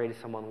there's already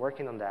someone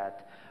working on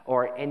that.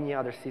 Or any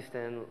other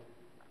system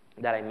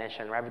that I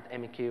mentioned,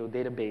 RabbitMQ,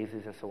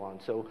 databases, and so on.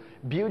 So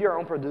build your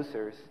own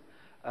producers,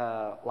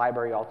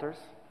 library authors.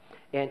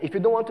 And if you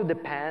don't want to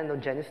depend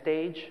on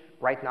GenStage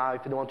right now,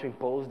 if you don't want to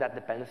impose that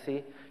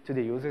dependency to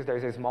the users,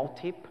 there's a small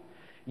tip.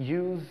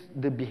 Use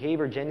the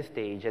behavior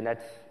GenStage, and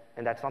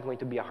that's not going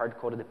to be a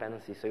hard-coded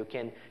dependency. So you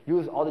can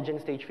use all the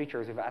GenStage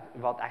features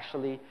without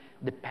actually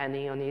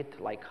depending on it,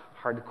 like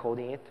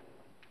hard-coding it.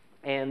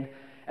 And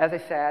as I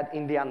said,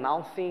 in the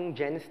announcing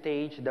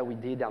GenStage that we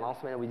did, the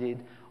announcement that we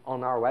did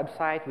on our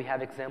website, we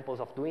have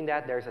examples of doing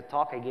that. There's a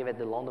talk I gave at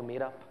the London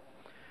meetup.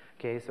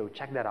 Okay, so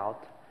check that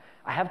out.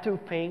 I have to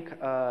thank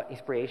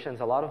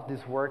inspirations. A lot of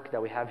this work that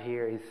we have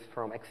here is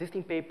from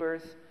existing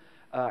papers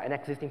and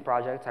existing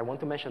projects. I want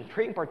to mention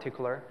 3 in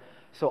particular.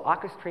 So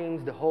Akka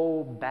Streams, the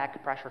whole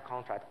back pressure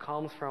contract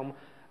comes from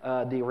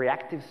the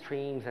Reactive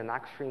Streams and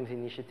Akka Streams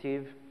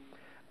initiative.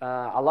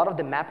 A lot of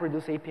the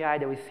MapReduce API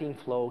that we see in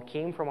Flow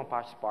came from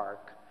Apache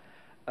Spark.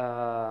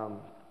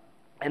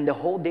 And the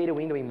whole data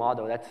windowing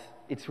model,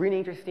 it's really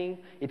interesting.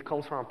 It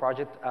comes from a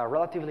project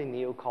relatively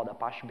new called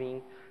Apache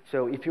Beam.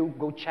 So if you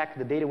go check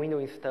the data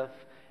windowing stuff,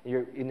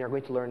 you're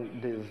going to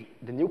learn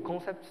the new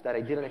concepts that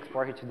I didn't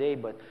explore here today,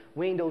 but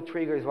window,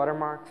 triggers,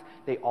 watermarks,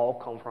 they all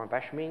come from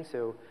Apache Beam.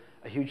 So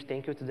a huge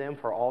thank you to them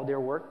for all their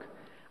work.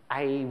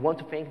 I want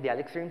to thank the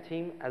Elixir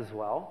team as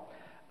well.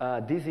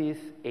 This is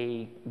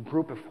a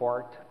group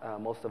effort,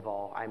 most of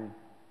all.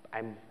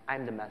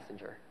 I'm the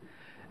messenger.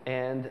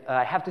 And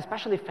I have to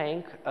especially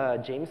thank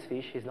James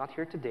Fish. He's not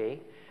here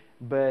today,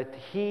 but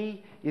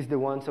he is the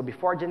one. So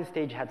before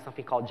GenStage had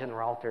something called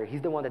GenRouter.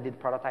 He's the one that did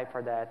prototype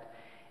for that.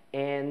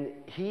 And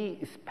he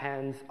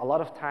spends a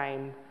lot of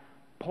time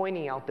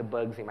pointing out the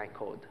bugs in my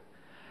code,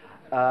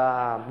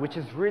 which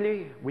is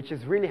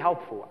really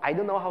helpful. I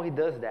don't know how he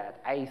does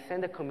that. I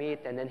send a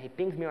commit, and then he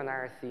pings me on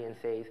IRC and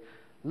says,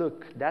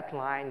 look, that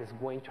line is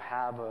going to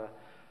have a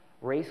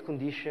race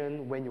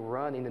condition when you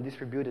run in a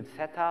distributed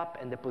setup,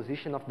 and the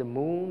position of the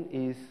moon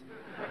is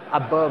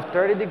above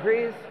 30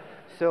 degrees,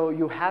 so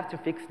you have to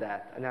fix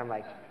that. And I'm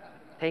like,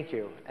 Thank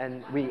you.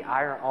 And we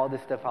iron all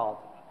this stuff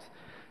out.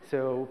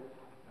 So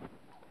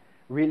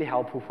really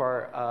helpful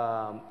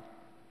for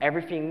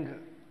everything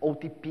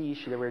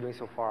OTP that we're doing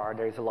so far.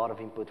 There is a lot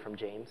of input from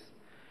James.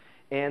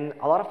 And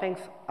a lot of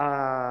thanks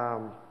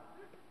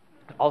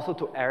also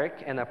to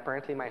Eric and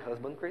apparently my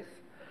husband, Chris,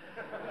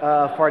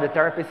 for the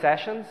therapy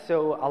sessions.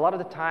 So a lot of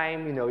the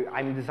time, you know,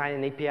 I'm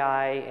designing an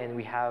API and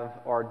we have,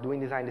 or doing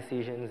design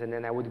decisions, and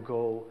then I would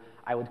call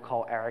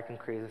Eric and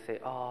Chris and say,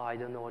 oh, I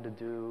don't know what to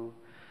do.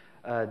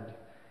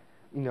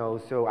 You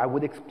know, so I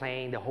would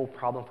explain the whole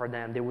problem for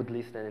them. They would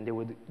listen and they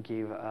would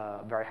give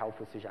very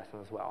helpful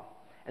suggestions as well.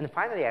 And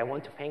finally, I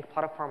want to thank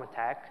Platform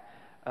Attack,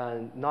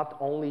 not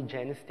only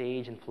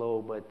GenStage and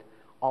Flow, but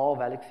all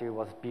of Elixir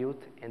was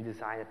built and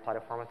designed at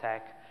Platform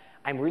Attack.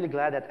 I'm really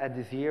glad that at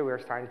this year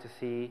we're starting to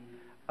see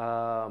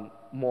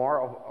more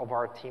of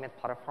our team at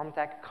Platform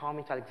Attack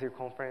coming to Elixir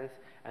conference,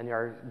 and we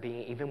are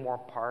being even more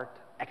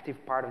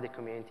active part of the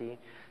community.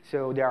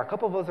 So there are a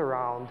couple of us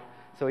around.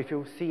 So if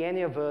you see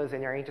any of us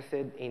and you're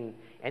interested in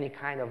any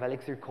kind of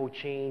Elixir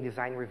coaching,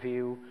 design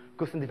review,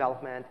 custom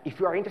development, if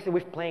you are interested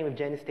with playing with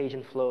GenStage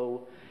and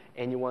Flow,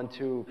 and you want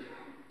to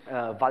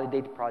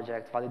validate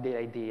projects, validate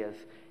ideas,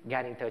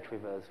 get in touch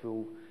with us.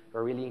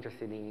 We're really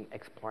interested in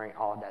exploring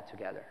all of that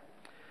together.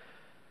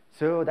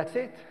 So that's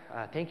it.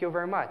 Thank you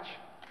very much.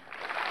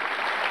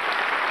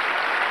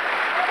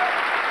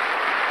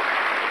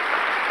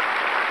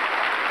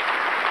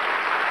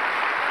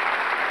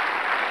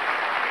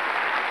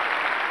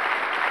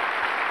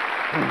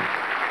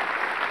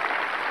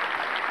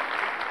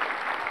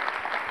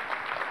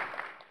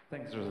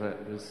 Thanks, Jose.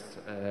 This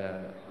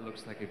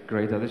looks like a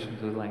great addition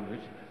to the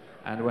language.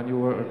 And when you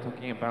were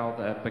talking about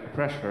back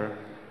pressure,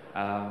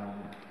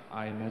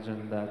 I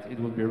imagine that it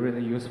would be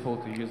really useful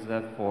to use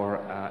that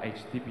for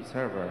HTTP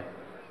server,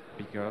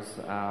 because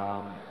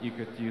you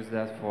could use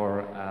that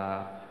for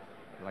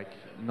like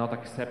not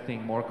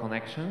accepting more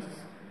connections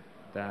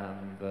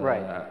than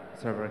the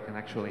server can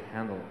actually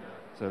handle.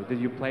 So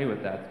did you play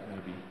with that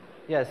maybe?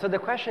 Yeah, so the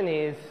question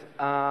is,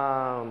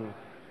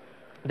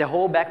 the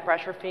whole back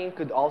pressure thing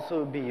could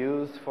also be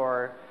used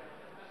for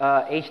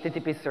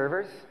HTTP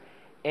servers.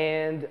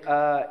 And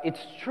it's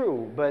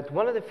true, but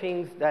one of the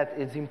things that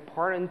is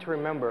important to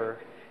remember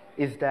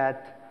is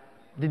that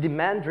the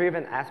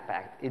demand-driven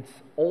aspect, it's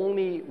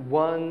only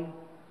one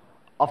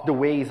of the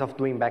ways of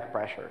doing back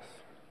pressures.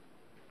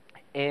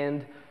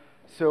 And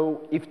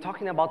so if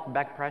talking about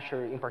back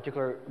pressure, in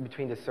particular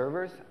between the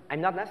servers,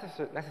 I'm not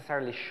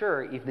necessarily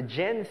sure if the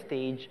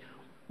GenStage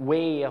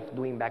way of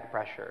doing back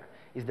pressure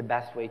is the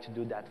best way to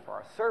do that for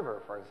a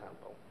server, for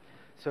example.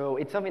 So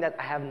it's something that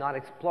I have not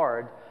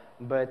explored,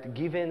 but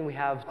given we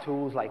have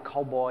tools like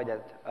Cowboy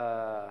that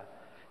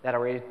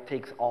already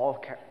takes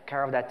all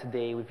care of that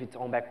today with its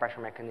own back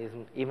pressure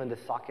mechanism, even the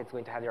socket's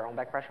going to have their own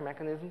back pressure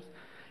mechanisms,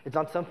 it's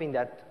not something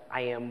that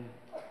I am,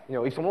 you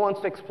know, if someone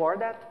wants to explore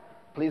that,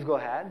 please go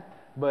ahead,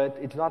 but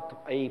it's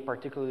not a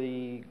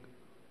particularly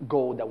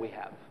goal that we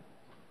have.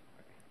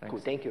 Thanks. Cool,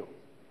 thank you.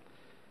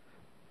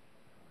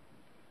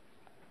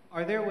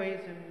 Are there ways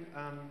in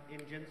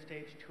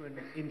GenStage to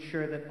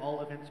ensure that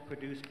all events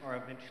produced are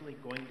eventually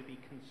going to be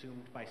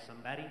consumed by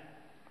somebody?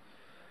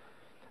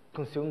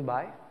 Consumed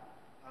by?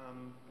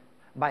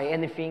 By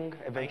anything,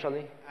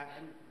 eventually?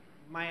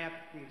 My app,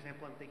 the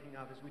example I'm thinking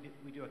of is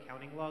we do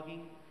accounting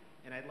logging,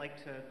 and I'd like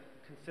to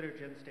consider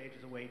GenStage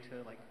as a way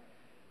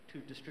to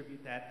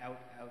distribute that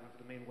out of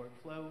the main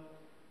workflow.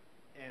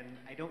 And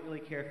I don't really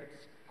care if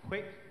it's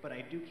quick, but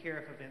I do care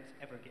if events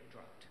ever get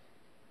dropped.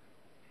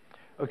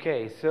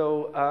 Okay,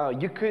 so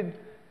you could,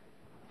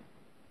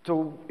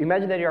 so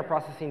imagine that you're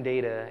processing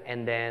data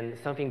and then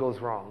something goes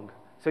wrong.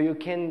 So you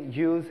can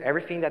use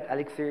everything that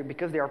Elixir,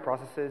 because they are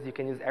processes, you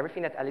can use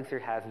everything that Elixir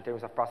has in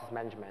terms of process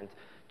management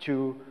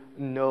to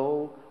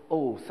know,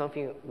 oh,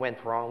 something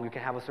went wrong. You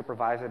can have a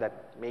supervisor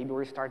that maybe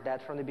restart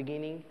that from the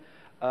beginning.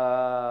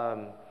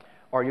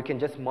 Or you can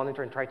just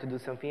monitor and try to do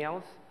something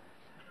else.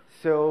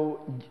 So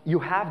you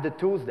have the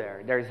tools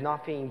there. There is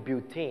nothing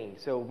built in.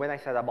 So when I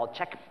said about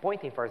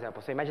checkpointing, for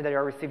example, so imagine that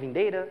you're receiving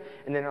data,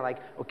 and then you're like,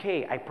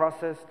 okay, I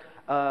processed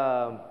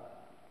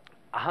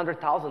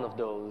 100,000 of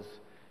those,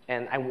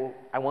 and I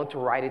want to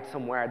write it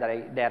somewhere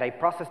that I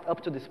processed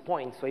up to this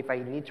point. So if I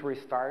need to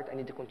restart, I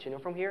need to continue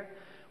from here.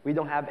 We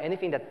don't have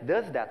anything that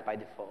does that by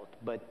default,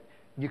 but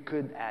you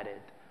could add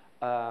it.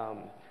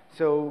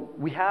 So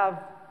we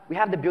have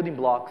the building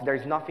blocks.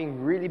 There's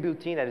nothing really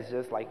built in that is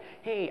just like,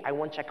 hey, I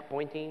want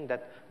checkpointing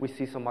that we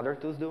see some other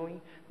tools doing,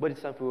 but it's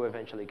something we'll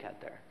eventually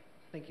get there.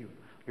 Thank you.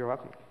 You're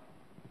welcome.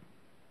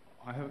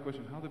 I have a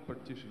question, how the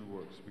partition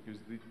works, because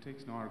it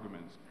takes no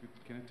arguments.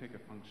 Can it take a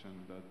function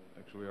that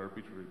actually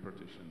arbitrarily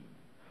partition?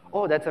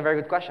 Oh, that's a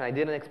very good question. I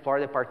didn't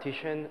explore the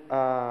partition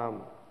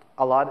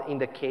a lot in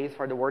the case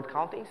for the word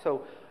counting.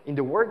 So in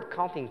the word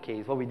counting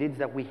case, what we did is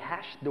that we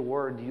hashed the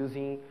word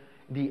using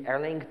the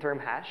Erlang term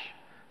hash.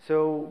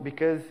 So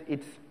because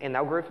it's an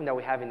algorithm that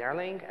we have in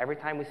Erlang, every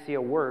time we see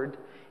a word,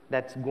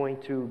 that's going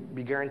to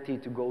be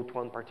guaranteed to go to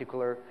one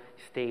particular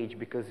stage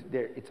because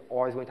it's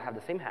always going to have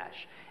the same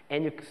hash.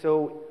 And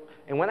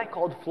when I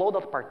called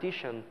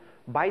flow.partition,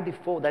 by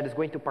default, that is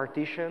going to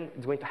partition,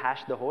 it's going to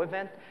hash the whole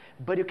event,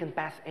 but you can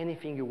pass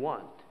anything you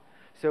want.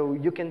 So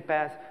you can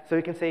pass, so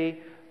you can say,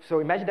 so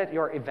imagine that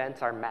your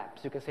events are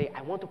maps. You can say,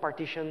 I want to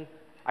partition,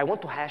 I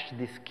want to hash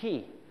this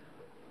key,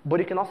 but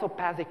you can also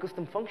pass a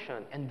custom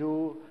function and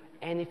do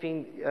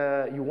anything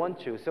you want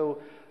to. So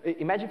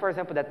imagine, for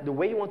example, that the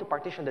way you want to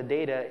partition the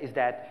data is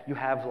that you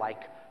have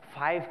like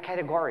 5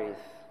 categories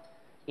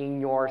in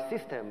your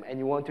system, and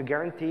you want to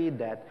guarantee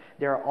that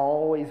there are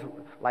always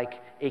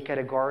like a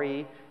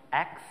category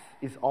X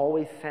is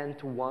always sent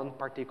to one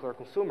particular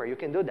consumer. You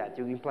can do that.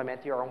 You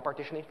implement your own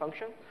partitioning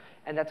function,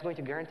 and that's going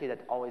to guarantee that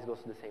it always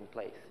goes to the same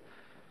place.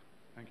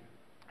 Thank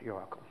you. You're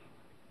welcome.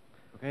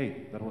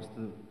 Okay, that was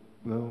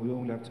we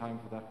only have time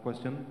for that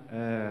question.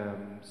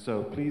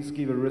 So please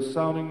give a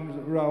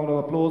resounding round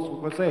of applause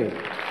for José.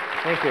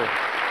 Thank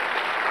you.